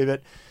happy to,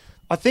 but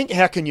I think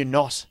how can you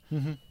not?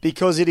 Mm-hmm.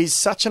 Because it is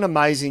such an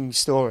amazing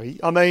story.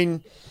 I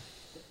mean,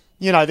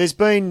 there's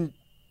been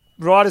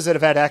riders that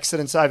have had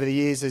accidents over the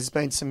years. There's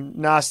been some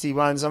nasty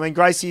ones. I mean,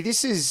 Gracie,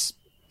 this is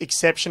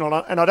exceptional,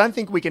 and I don't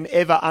think we can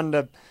ever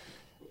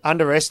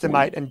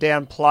underestimate and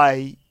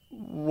downplay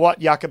what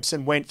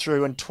Jakobsen went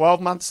through. And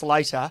 12 months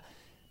later,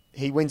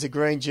 he wins a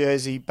green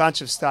jersey,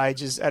 bunch of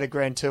stages at a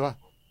Grand Tour.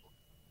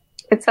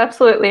 It's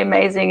absolutely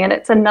amazing, and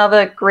it's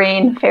another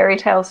green fairy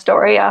tale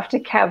story after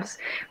Cavs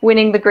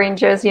winning the green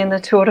jersey in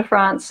the Tour de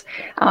France.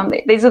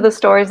 These are the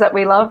stories that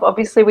we love.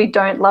 Obviously, we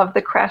don't love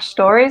the crash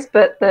stories,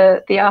 but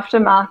the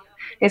aftermath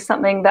is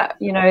something that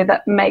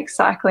that makes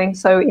cycling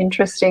so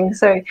interesting.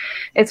 So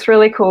it's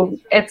really cool.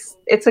 It's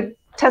a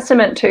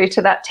testament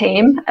to that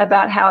team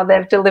about how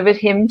they've delivered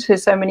him to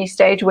so many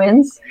stage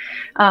wins.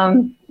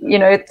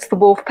 It's the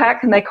wolf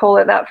pack, and they call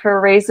it that for a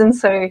reason.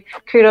 So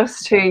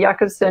kudos to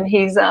Jakobsen.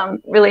 He's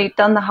really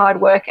done the hard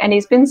work, and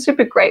he's been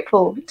super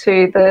grateful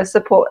to the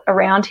support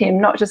around him,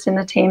 not just in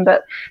the team,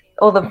 but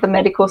all of the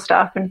medical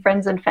staff and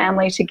friends and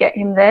family to get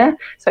him there.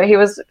 So he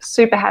was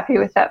super happy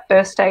with that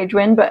first stage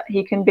win, but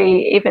he can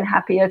be even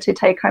happier to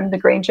take home the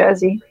green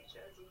jersey.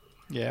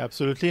 Yeah,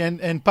 absolutely.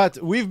 And Pat,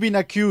 we've been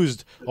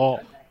accused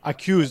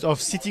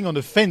of sitting on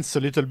the fence a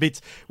little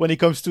bit when it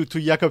comes to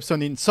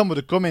Jakobsen in some of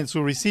the comments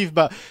we received.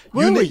 But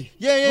really?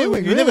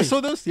 You never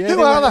saw those? Yeah,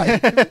 who are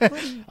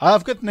they?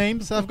 I've got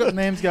names,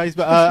 guys,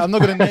 but I'm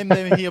not going to name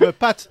them here. But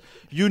Pat,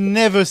 you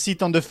never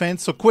sit on the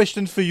fence. So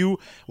question for you,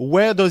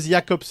 where does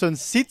Jakobsen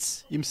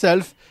sit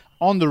himself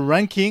on the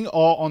ranking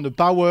or on the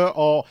power,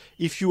 or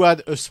if you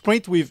had a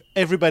sprint with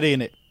everybody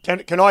in it?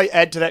 Can I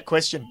add to that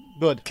question?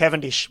 Good.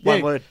 Cavendish,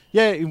 one word.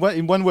 Yeah,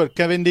 in one word.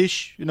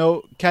 Cavendish,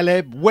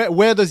 Caleb.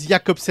 Where does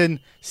Jakobsen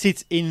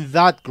sit in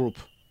that group?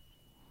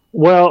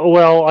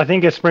 Well, I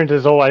think a sprinter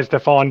is always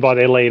defined by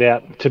their lead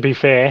out, to be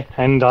fair,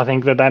 and I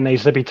think that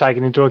needs to be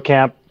taken into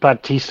account.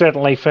 But he's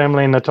certainly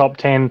firmly in the top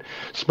 10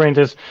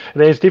 sprinters.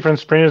 There's different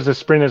sprinters. There's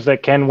sprinters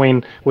that can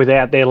win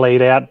without their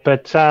lead out,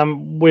 but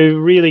we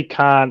really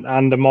can't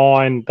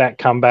undermine that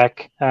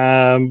comeback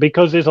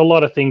because there's a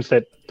lot of things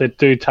that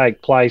do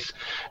take place,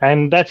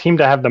 and that's him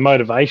to have the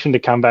motivation to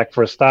come back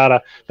for a starter,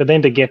 but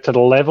then to get to the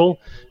level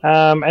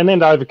and then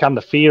to overcome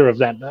the fear of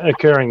that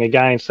occurring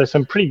again. So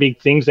some pretty big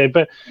things there,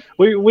 but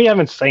we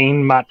haven't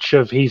seen much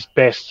of his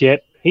best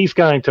yet. He's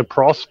going to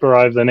prosper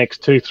over the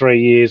next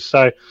 2-3 years.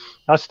 So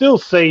I still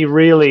see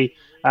really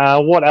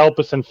what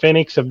Alpes and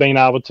Phoenix have been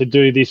able to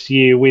do this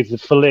year with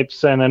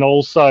Philipsen and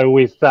also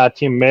with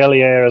Tim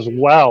Merlier as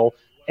well,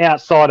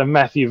 outside of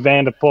Matthew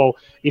Van der Poel,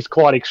 is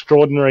quite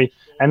extraordinary.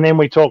 And then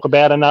we talk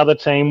about another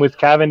team with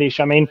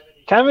Cavendish. I mean,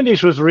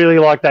 Cavendish was really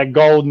like that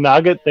gold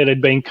nugget that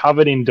had been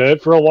covered in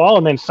dirt for a while,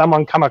 and then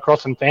someone come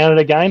across and found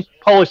it again,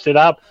 polished it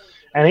up,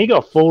 and he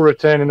got full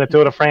return in the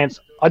Tour de France.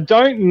 I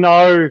don't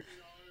know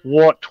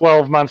what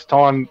 12 months'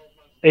 time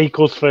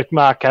equals for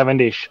Mark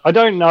Cavendish. I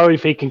don't know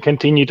if he can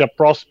continue to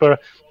prosper,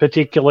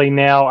 particularly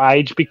now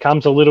age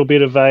becomes a little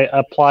bit of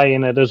a play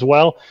in it as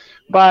well.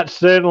 But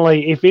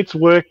certainly, if it's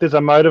worked as a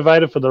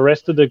motivator for the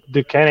rest of the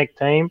Deceuninck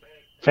team,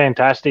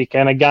 fantastic.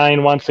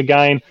 And once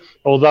again,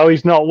 although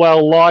he's not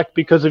well liked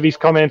because of his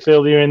comments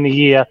earlier in the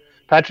year,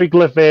 Patrick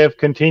Lefevre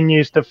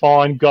continues to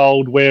find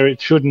gold where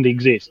it shouldn't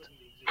exist.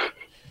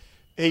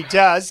 He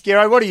does.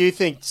 Gero, what do you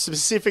think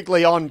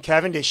specifically on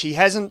Cavendish?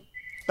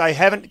 They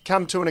haven't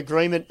come to an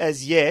agreement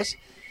as yet.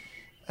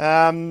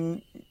 Where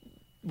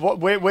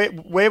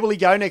will he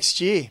go next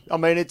year? I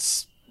mean,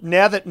 it's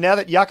now that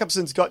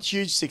Jakobsen's got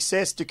huge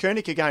success,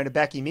 Deceuninck are going to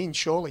back him in,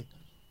 surely.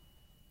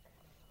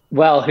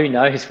 Well, who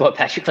knows what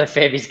Patrick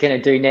Lefevre is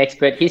going to do next,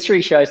 but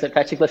history shows that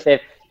Patrick Lefevre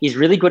is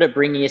really good at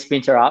bringing a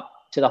sprinter up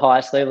to the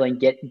highest level and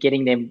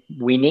getting them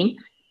winning.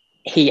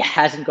 He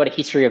hasn't got a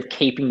history of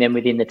keeping them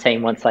within the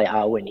team once they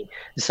are winning.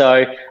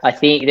 So I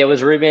think there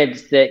was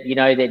rumours that,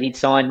 that he'd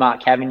signed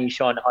Mark Cavendish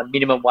on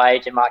minimum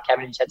wage, and Mark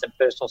Cavendish had some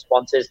personal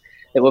sponsors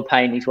that were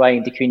paying his way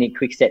into Deceuninck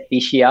Quickstep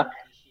this year.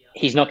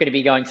 he's not going to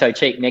be going so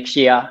cheap next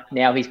year.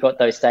 Now he's got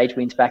those stage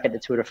wins back at the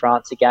Tour de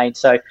France again.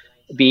 So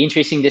it'd be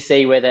interesting to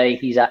see whether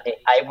he's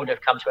able to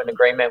come to an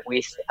agreement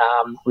with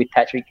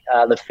Patrick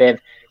Lefevre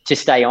to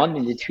stay on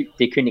in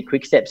the Koenig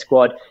Quick-Step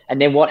squad,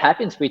 and then what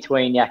happens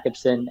between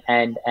Jakobsen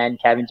and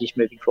Cavendish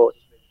moving forward.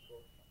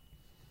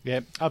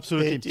 Yeah,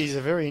 absolutely. It is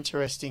a very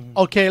interesting...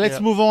 Okay,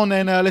 let's move on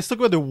and let's talk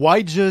about the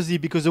white jersey,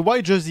 because the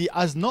white jersey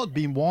has not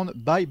been worn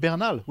by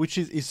Bernal, which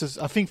is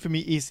I think for me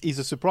is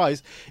a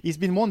surprise. It's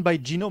been worn by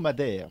Gino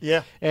Madère.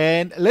 Yeah.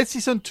 And let's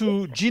listen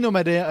to Gino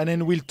Madère, and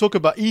then we'll talk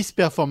about his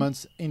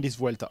performance in this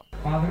Vuelta.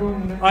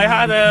 I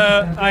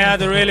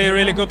had a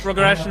really good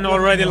progression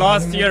already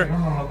last year,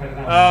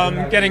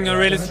 getting a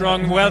really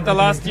strong Vuelta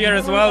last year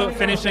as well,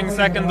 finishing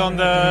second on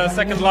the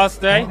second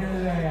last day.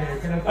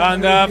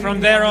 And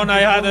from there on, I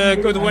had a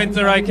good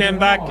winter. I came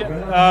back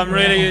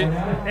really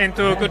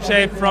into good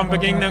shape from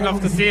beginning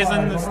of the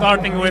season,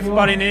 starting with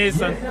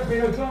Paris-Nice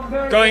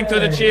and going to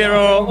the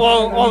Giro,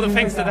 all the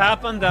things that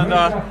happened. And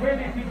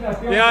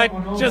I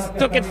just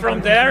took it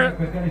from there,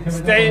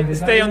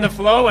 stay on the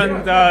flow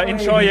and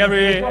enjoy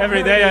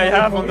every day I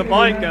have on the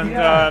bike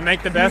and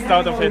make the best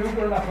out of it.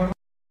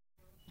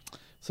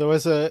 So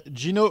as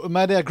Gino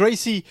Madère,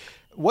 Gracie,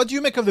 what do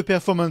you make of the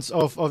performance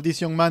of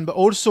this young man, but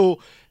also...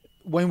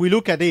 when we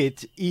look at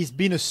it, he's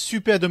been a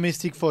super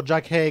domestic for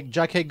Jack Haig.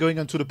 Jack Haig going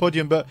onto the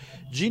podium, but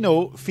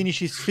Gino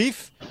finishes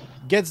 5th,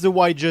 gets the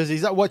white jersey.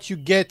 Is that what you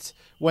get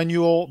when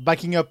you're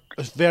backing up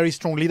a very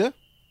strong leader?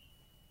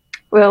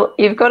 Well,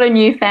 you've got a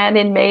new fan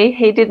in me.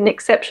 He did an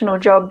exceptional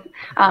job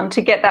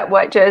to get that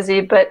white jersey,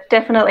 but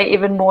definitely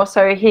even more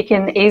so, he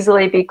can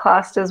easily be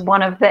classed as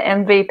one of the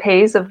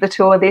MVPs of the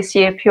Tour this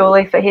year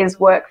purely for his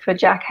work for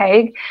Jack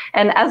Haig.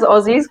 And as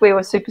Aussies, we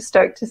were super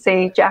stoked to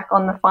see Jack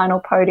on the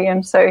final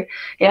podium. So,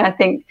 yeah, I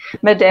think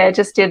Madère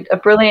just did a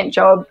brilliant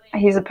job.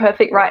 He's a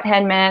perfect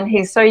right-hand man.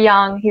 He's so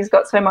young. He's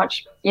got so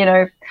much,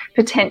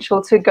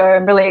 potential to go.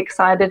 I'm really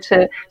excited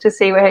to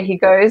see where he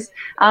goes.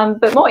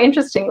 But more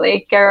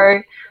interestingly,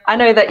 Gero, I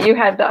know that you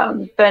had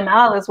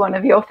Bernal as one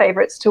of your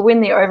favourites to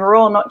win the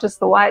overall, not just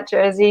the white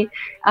jersey.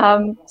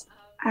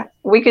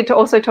 We could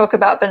also talk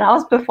about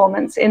Bernal's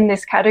performance in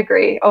this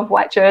category of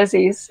white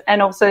jerseys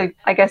and also,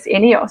 I guess,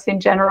 Ineos in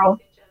general.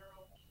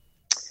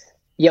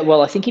 Yeah,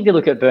 well, I think if you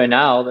look at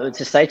Bernal, it's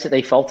a stage that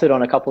they faltered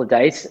on a couple of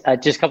days,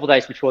 just a couple of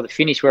days before the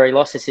finish, where he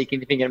lost a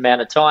significant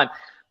amount of time.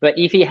 But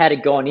if he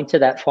had gone into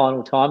that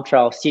final time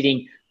trial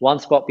sitting one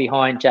spot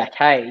behind Jack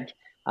Haig,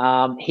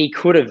 he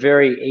could have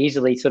very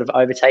easily sort of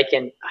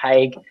overtaken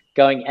Haig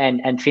going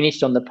and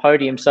finished on the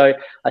podium. So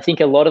I think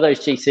a lot of those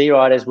GC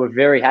riders were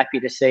very happy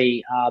to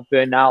see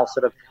Bernal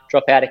sort of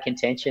drop out of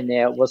contention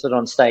there. Was it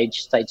on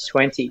stage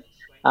 20?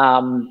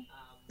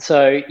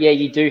 So, yeah,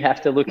 you do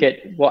have to look at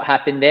what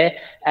happened there.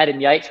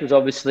 Adam Yates was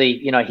obviously,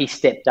 he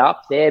stepped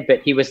up there, but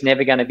he was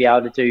never going to be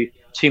able to do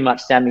too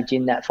much damage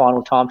in that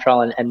final time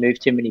trial and move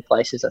too many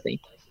places, I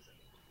think.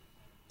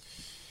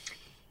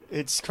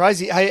 It's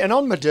crazy. Hey, and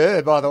on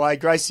Madère, by the way,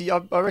 Gracie, I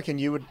reckon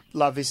you would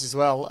love this as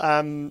well.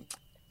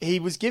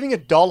 He was giving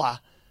 $1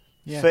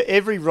 for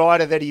every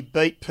rider that he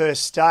beat per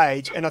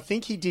stage, and I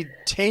think he did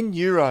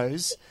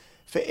 €10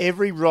 for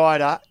every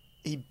rider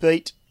he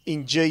beat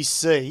in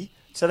GC.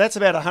 So that's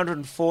about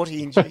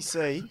 140 in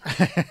GC.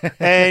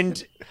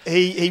 And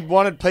he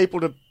wanted people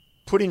to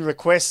put in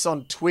requests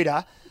on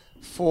Twitter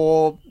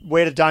for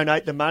where to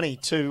donate the money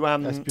to.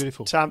 That's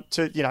beautiful. To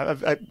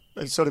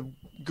a sort of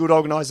good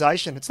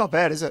organisation. It's not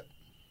bad, is it?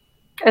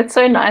 It's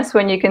so nice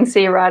when you can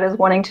see riders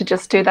wanting to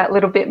just do that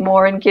little bit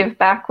more and give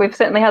back. We've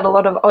certainly had a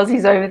lot of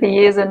Aussies over the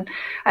years, and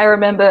I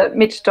remember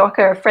Mitch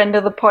Docker, a friend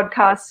of the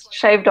podcast,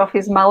 shaved off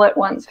his mullet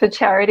once for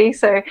charity.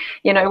 So,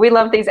 we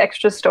love these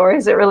extra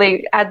stories. It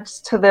really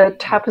adds to the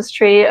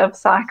tapestry of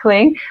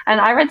cycling.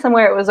 And I read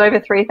somewhere it was over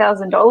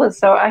 $3,000.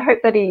 So I hope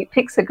that he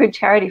picks a good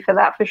charity for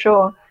that for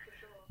sure.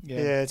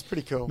 Yeah, it's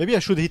pretty cool. Maybe I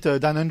should hit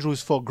Dan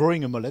Andrews for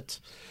growing a mullet.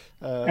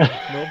 No?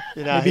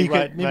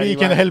 Maybe he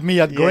can help me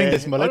at growing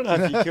this mullet. I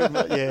don't know if you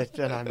could. Yeah,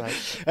 don't know,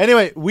 mate.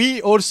 Anyway,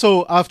 we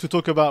also have to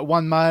talk about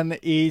one man,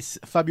 is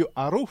Fabio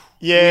Aru.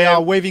 Yeah. We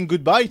are waving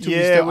goodbye to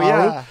Mr. we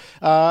Aru.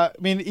 are.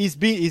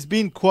 He's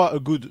been quite a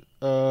good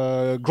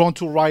Grand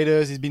Tour rider.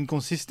 He's been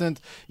consistent.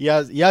 He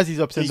has his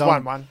ups and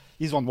downs.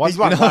 He's won one. He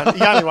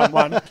only won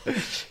one.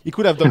 He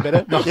could have done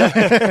better. No.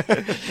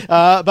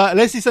 But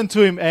let's listen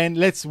to him and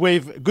let's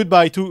wave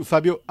goodbye to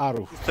Fabio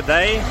Aru.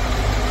 Today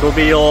will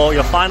be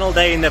your final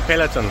day in the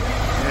peloton.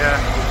 Yeah.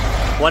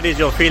 What is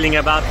your feeling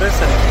about this?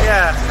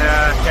 Yeah,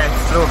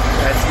 it's true.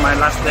 It's my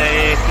last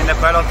day in the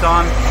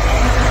peloton,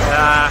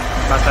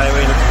 but I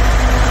will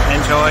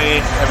enjoy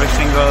every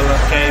single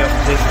K of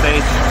this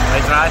stage.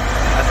 I try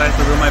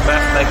to do my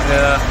best like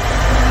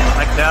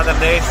the other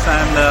days,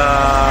 and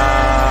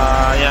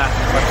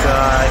but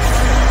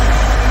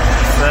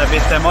it's a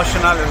bit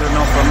emotional,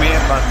 for me,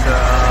 but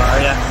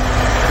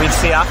we'll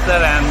see after,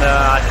 and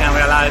I can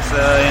realize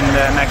in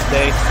the next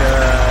days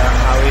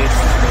how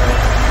it's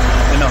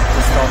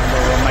to stop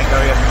my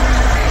career.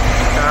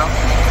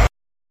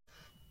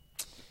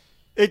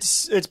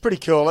 It's pretty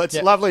cool.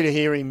 It's lovely to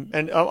hear him,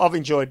 and I've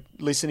enjoyed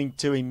listening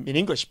to him in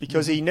English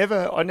because I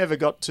never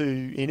got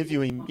to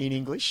interview him in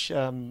English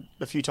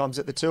a few times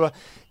at the tour.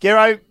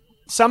 Gero,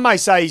 some may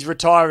say he's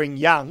retiring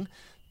young,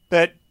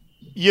 but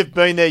you've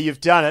been there,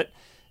 you've done it,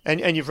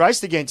 and you've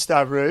raced against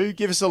Rue.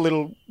 Give us a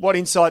little, what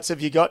insights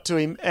have you got to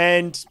him?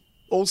 And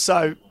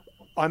also,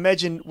 I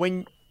imagine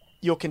when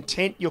you're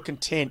content,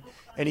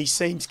 and he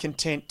seems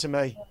content to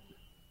me.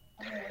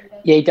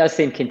 Yeah, he does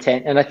seem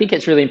content, and I think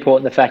it's really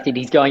important the fact that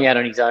he's going out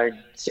on his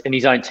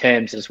own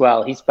terms as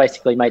well. He's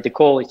basically made the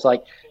call. It's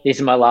like, this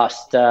is my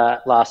last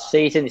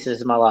season, this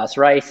is my last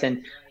race,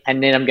 and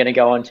then I'm going to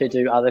go on to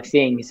do other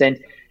things.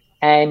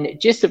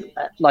 And just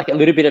like a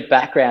little bit of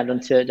background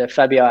onto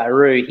Fabio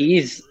Aru, he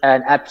is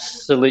an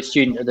absolute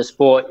student of the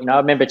sport. You know, I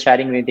remember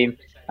chatting with him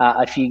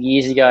a few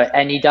years ago,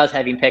 and he does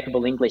have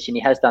impeccable English, and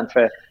he has done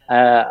for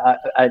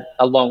as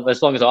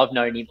long as I've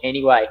known him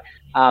anyway.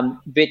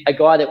 But a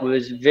guy that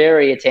was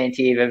very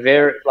attentive and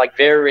very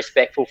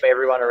respectful for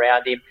everyone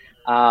around him.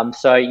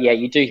 So yeah,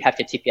 you do have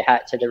to tip your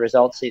hat to the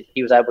results that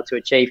he was able to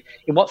achieve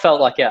in what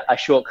felt like a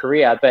short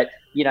career, but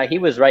you know, he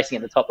was racing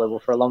at the top level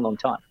for a long, long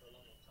time.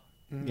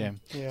 Yeah.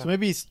 So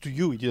maybe it's to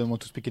you he didn't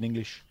want to speak in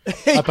English.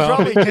 He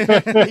probably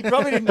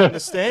didn't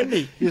understand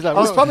me. He's like, I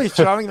was probably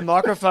throwing the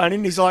microphone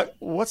in. He's like,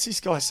 what's this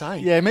guy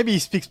saying? Yeah, maybe he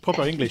speaks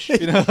proper English.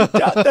 You know?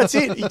 That's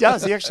it. He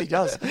does. He actually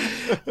does.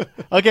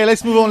 Okay,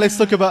 let's move on. Let's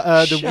talk about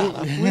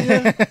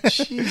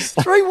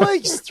Jeez, 3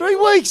 weeks. 3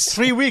 weeks.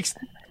 3 weeks.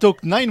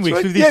 Took 9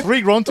 weeks with these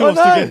 3 Grand Tours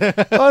together.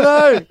 I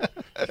know.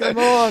 Come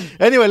on.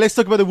 Anyway, let's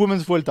talk about the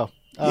women's Vuelta.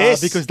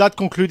 Yes. Because that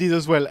concluded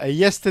as well.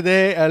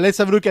 Yesterday, let's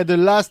have a look at the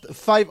last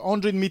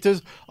 500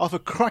 meters of a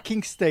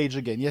cracking stage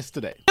again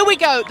yesterday. Here we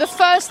go. The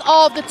first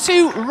of the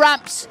 2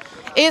 ramps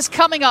is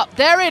coming up.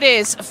 There it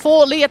is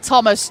for Leah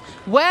Thomas.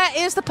 Where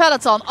is the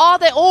peloton? Are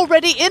they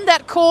already in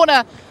that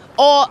corner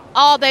or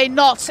are they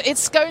not?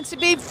 It's going to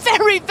be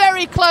very,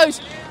 very close.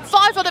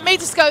 500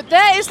 meters to go.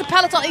 There is the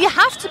peloton. You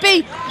have to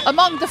be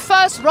among the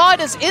first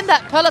riders in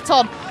that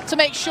peloton to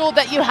make sure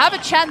that you have a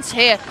chance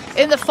here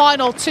in the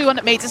final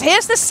 200 meters.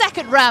 Here's the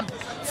second ramp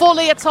for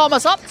Leah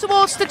Thomas up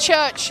towards the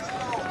church.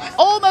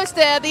 Almost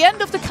there. The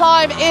end of the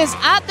climb is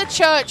at the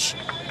church.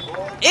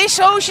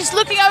 She's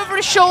looking over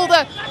her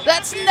shoulder.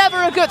 That's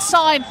never a good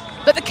sign.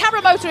 But the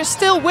camera motor is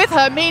still with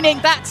her, meaning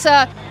that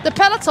the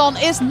peloton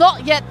is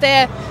not yet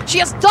there. She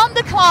has done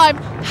the climb.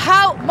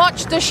 How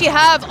much does she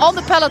have on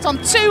the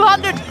peloton?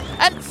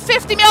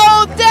 250.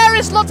 Oh, there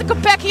is Lotte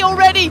Kopecky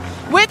already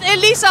with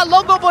Elisa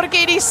Longo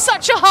Borghini.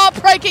 Such a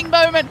heartbreaking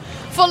moment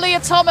for Leah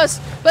Thomas.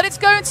 But it's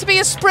going to be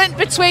a sprint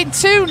between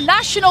 2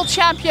 national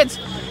champions,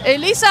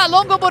 Elisa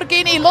Longo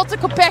Borghini, Lotte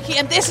Kopecky,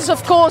 and this is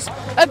of course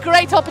a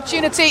great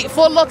opportunity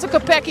for Lotte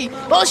Kopecky.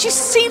 Well, she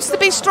seems to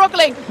be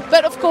struggling,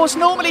 but of course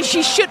normally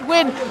she should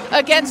win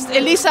against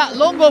Elisa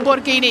Longo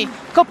Borghini.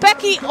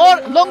 Kopecky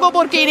or Longo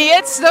Borghini?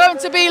 It's going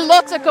to be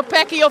Lotte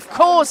Kopecky. Of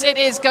course it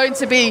is going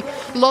to be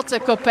Lotte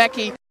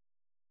Kopecky.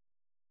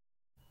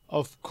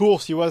 Of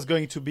course, he was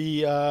going to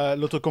be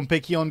Lotte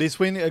Kopecky on this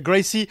win.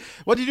 Gracie,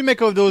 what did you make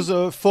of those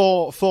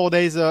 4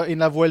 days in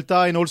La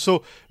Vuelta, and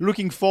also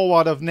looking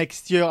forward of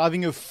next year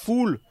having a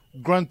full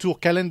Grand Tour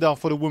calendar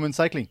for the women's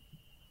cycling?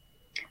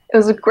 It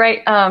was a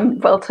great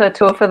Vuelta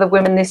tour for the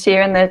women this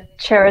year in the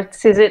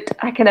Ceresizit,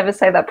 I can never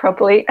say that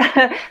properly,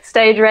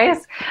 stage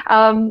race.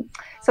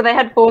 So they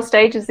had 4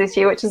 stages this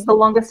year, which is the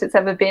longest it's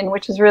ever been,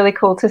 which is really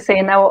cool to see.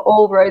 And they were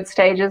all road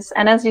stages.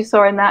 And as you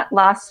saw in that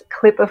last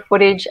clip of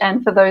footage,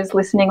 and for those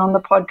listening on the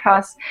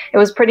podcast, it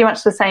was pretty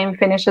much the same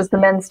finish as the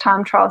men's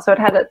time trial. So it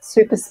had a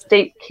super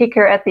steep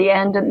kicker at the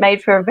end and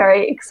made for a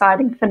very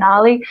exciting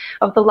finale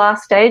of the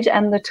last stage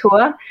and the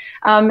tour.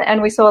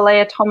 And we saw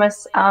Leah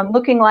Thomas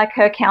looking like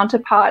her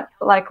counterpart,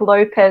 like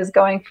Lopez,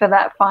 going for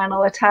that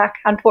final attack.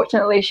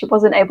 Unfortunately, she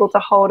wasn't able to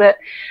hold it.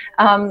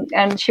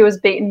 And she was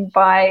beaten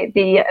by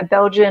the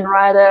Belgian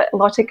rider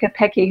Lotte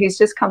Kopecky, who's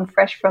just come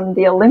fresh from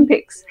the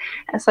Olympics.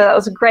 And so that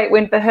was a great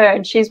win for her,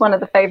 and she's one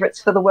of the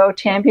favourites for the World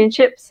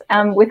Championships.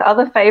 With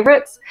other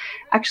favourites,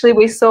 actually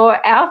we saw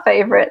our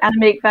favourite,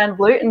 Annemiek van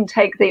Vleuten,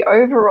 take the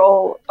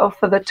overall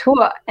for the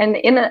tour, and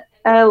in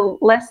a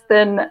less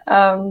than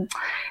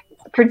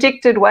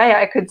predicted way,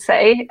 I could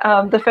say.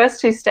 The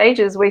first 2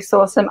 stages we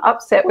saw some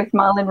upset with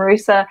Marlon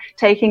Russa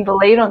taking the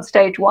lead on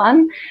stage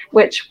 1,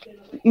 which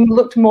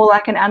looked more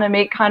like an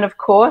Annemiek kind of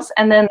course,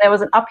 and then there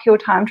was an uphill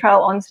time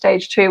trial on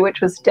stage 2, which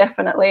was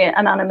definitely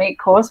an Annemiek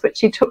course, which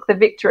she took the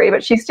victory,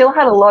 but she still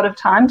had a lot of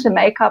time to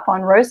make up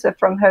on Rosa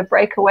from her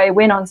breakaway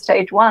win on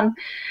stage 1.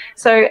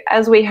 So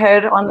as we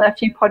heard on a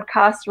few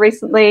podcasts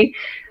recently,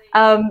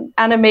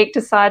 Annemiek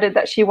decided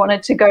that she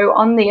wanted to go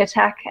on the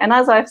attack, and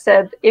as I've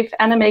said, if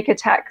Annemiek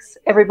attacks,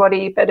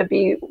 everybody better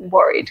be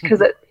worried,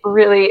 because it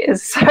really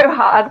is so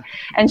hard.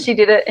 And she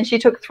did it, and she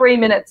took 3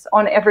 minutes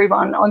on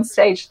everyone on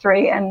stage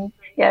 3, and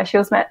yeah, she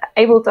was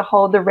able to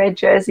hold the red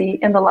jersey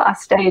in the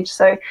last stage.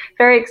 So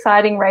very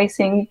exciting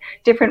racing,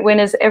 different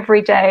winners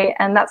every day,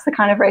 and that's the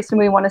kind of racing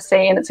we want to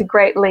see, and it's a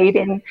great lead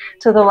in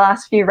to the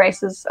last few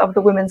races of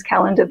the women's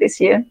calendar this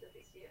year.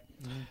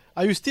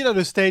 Are you still at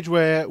a stage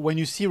where when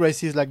you see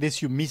races like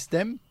this, you miss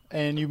them?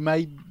 And you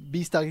might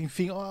be starting to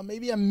think, oh,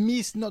 maybe I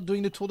miss not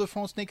doing the Tour de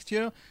France next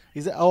year?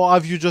 Or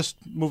have you just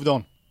moved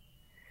on?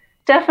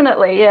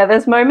 Definitely, yeah.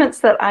 There's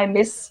moments that I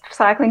miss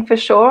cycling for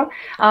sure.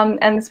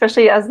 And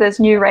especially as there's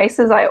new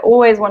races, I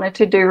always wanted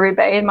to do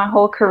Roubaix in my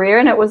whole career,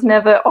 and it was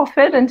never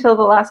offered until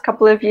the last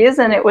couple of years,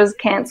 and it was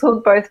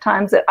cancelled both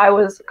times that I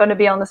was going to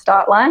be on the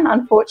start line,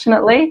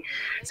 unfortunately.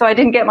 So I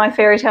didn't get my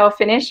fairy tale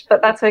finish,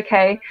 but that's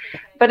okay.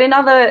 But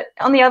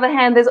on the other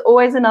hand, there's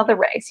always another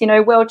race. You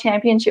know, World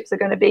Championships are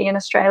going to be in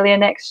Australia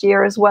next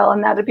year as well,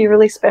 and that'd be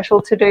really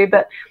special to do.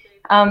 But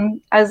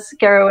as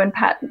Gero and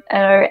Pat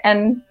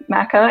and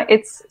Macca,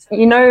 it's,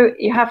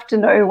 you have to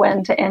know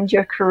when to end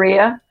your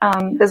career.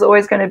 There's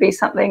always going to be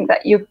something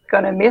that you're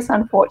going to miss,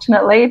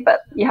 unfortunately,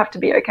 but you have to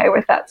be okay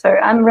with that. So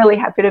I'm really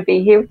happy to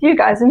be here with you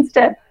guys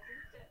instead.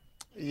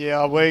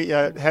 Yeah,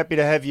 we're happy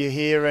to have you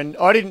here. And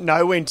I didn't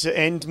know when to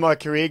end my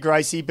career,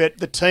 Gracie, but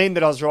the team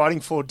that I was riding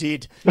for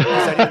did,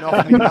 because they didn't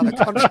offer me another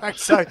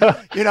contract. So,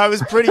 it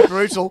was pretty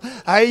brutal.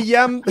 Hey,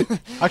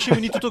 actually,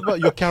 we need to talk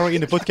about your career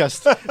in the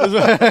podcast.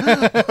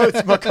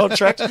 It's my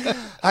contract.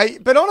 Hey,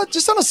 but on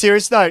a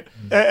serious note,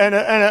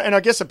 and I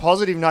guess a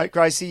positive note,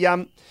 Gracie,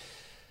 I'm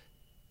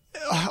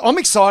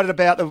excited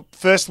about the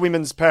first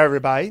women's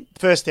Paris-Roubaix,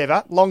 first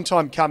ever, long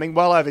time coming,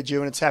 well overdue,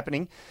 and it's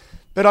happening.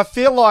 But I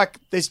feel like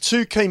there's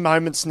two key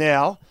moments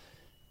now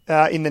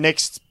in the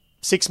next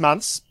 6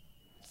 months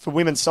for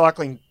women's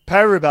cycling,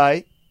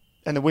 Paris-Roubaix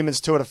and the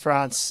Women's Tour de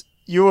France.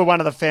 You were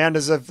one of the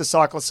founders of the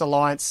Cyclists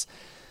Alliance.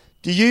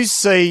 Do you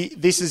see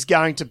this is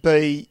going to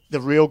be the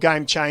real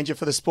game changer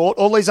for the sport?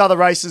 All these other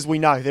races we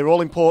know, they're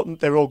all important,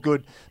 they're all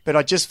good. But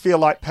I just feel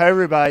like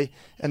Paris-Roubaix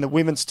and the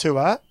Women's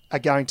Tour are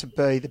going to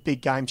be the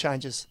big game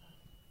changers.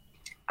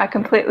 I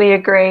completely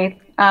agree.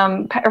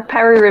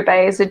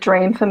 Paris-Roubaix is a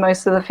dream for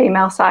most of the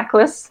female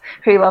cyclists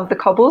who love the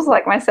cobbles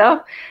like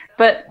myself.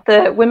 But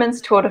the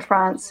Women's Tour de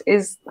France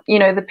is,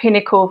 the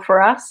pinnacle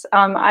for us.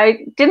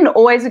 I didn't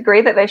always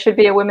agree that there should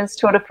be a Women's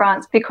Tour de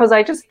France because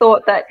I just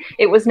thought that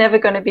it was never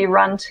going to be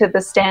run to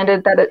the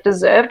standard that it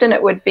deserved, and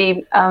it would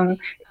be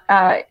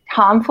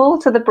harmful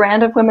to the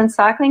brand of women's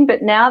cycling.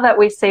 But now that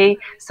we see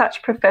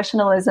such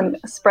professionalism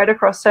spread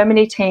across so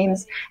many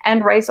teams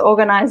and race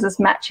organisers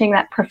matching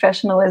that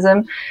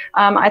professionalism,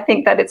 I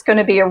think that it's going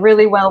to be a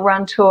really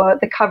well-run tour.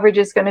 The coverage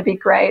is going to be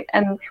great,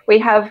 and we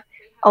have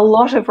a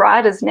lot of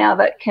riders now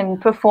that can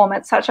perform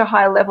at such a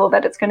high level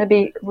that it's going to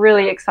be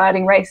really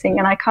exciting racing,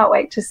 and I can't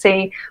wait to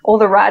see all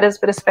the riders,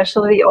 but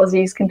especially the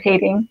Aussies,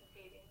 competing.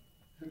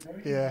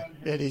 Yeah,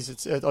 it is.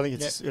 I think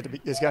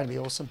it's going to be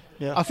awesome.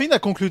 Yeah, I think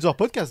that concludes our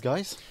podcast,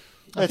 guys.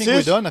 I think it.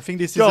 We're done. I think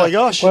this is.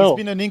 Gosh, it's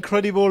been an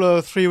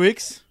incredible 3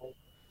 weeks.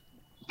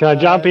 Can I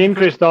jump in,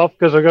 Christoph?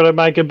 Because I've got to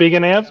make a big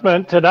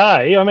announcement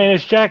today. I mean,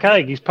 it's Jack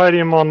Haig. His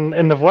podium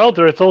in the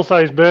Vuelta. It's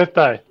also his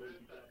birthday.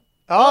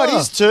 Oh, it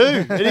is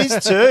too. It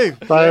is too.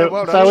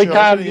 So we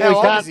can't.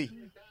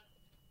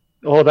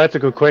 Oh, that's a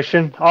good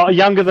question.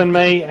 Younger than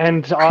me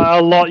and a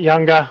lot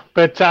younger.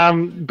 But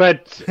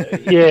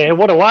yeah,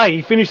 what a way.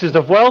 He finishes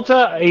the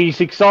Vuelta.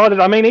 He's excited.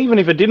 I mean, even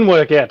if it didn't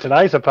work out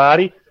today, it's a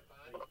party.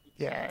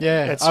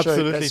 Yeah, that's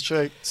absolutely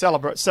true. That's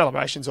true.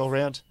 Celebrations all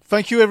round.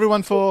 Thank you,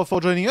 everyone, for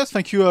joining us.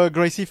 Thank you,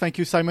 Gracie. Thank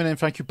you, Simon, and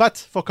thank you, Pat,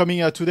 for coming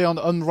today on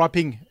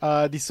unwrapping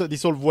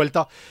this whole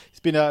Vuelta. It's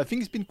been, I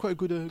think, it's been quite a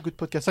good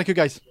podcast. Thank you,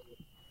 guys.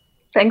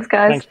 Thanks,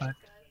 guys. Thanks, mate.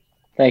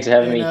 Thanks for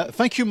having me.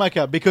 Thank you,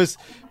 Macca, because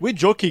we're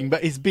joking,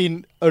 but it's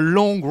been a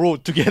long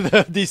road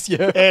together this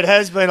year. It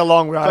has been a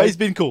long road. But it's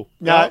been cool.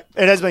 No,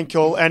 it has been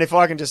cool. And if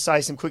I can just say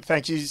some quick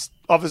thank yous,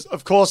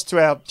 of course,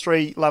 to our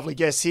three lovely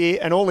guests here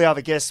and all the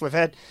other guests we've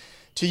had.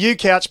 To you,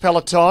 Couch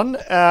Peloton.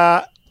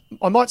 I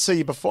might see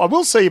you before. I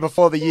will see you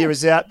before the year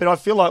is out, but I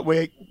feel like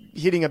we're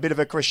hitting a bit of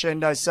a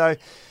crescendo. So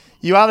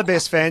you are the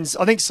best fans.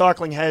 I think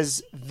cycling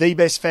has the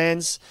best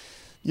fans.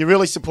 You're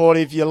really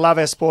supportive, you love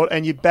our sport,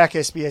 and you back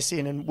SBS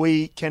in, and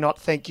we cannot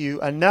thank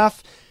you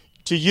enough.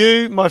 To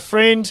you, my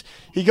friend,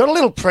 you got a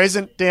little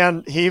present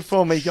down here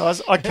for me,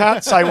 guys. I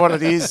can't say what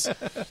it is,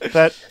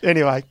 but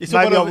anyway, maybe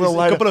I will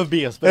later. A couple of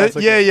beers. But that's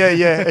okay.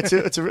 Yeah.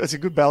 It's a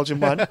good Belgian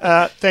one.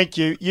 Thank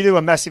you. You do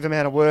a massive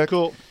amount of work.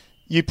 Cool.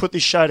 You put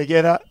this show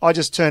together. I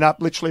just turn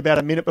up literally about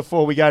a minute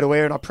before we go to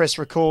air, and I press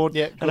record,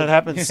 and it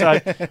happens.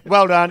 So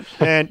well done,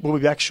 and we'll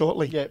be back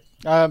shortly. Yeah.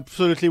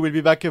 Absolutely, we'll be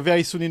back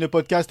very soon in the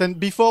podcast. And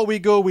before we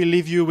go, we'll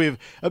leave you with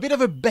a bit of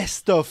a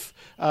best of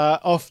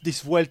this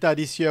Vuelta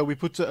this year. We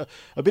put a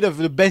bit of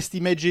the best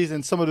images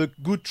and some of the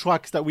good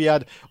tracks that we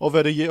had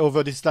over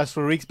this last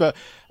 3 weeks. But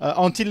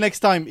until next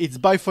time, it's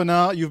bye for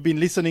now. You've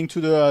been listening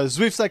to the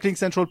Zwift Cycling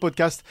Central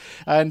podcast.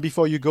 And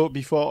before you go,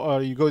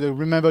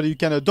 remember that you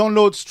can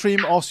download,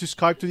 stream, or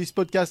subscribe to this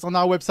podcast on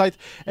our website,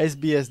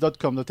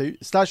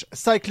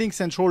 sbs.com.au/cycling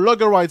central.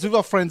 Log a ride with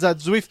our friends at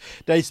Zwift.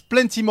 There is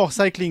plenty more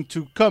cycling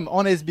to come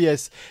on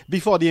SBS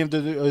before the end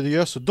of the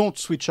year, so don't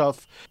switch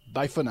off.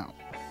 Bye for now.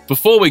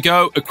 Before we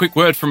go, a quick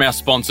word from our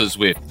sponsors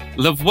with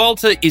La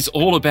Vuelta is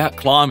all about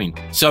climbing,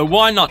 so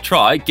why not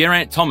try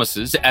Geraint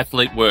Thomas's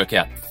athlete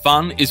workout?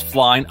 Fun is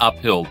flying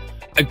uphill.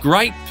 A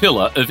great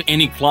pillar of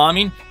any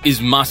climbing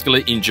is muscular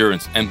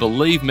endurance, and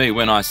believe me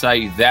when I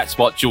say that's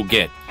what you'll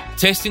get.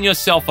 Testing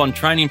yourself on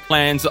training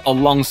plans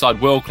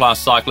alongside world-class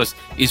cyclists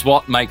is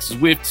what makes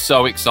Zwift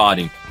so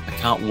exciting. I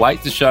can't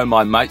wait to show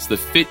my mates the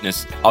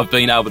fitness I've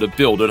been able to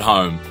build at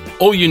home.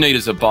 All you need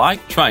is a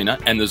bike, trainer,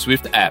 and the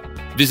Zwift app.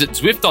 Visit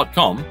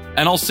Zwift.com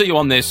and I'll see you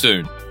on there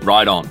soon.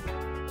 Ride on.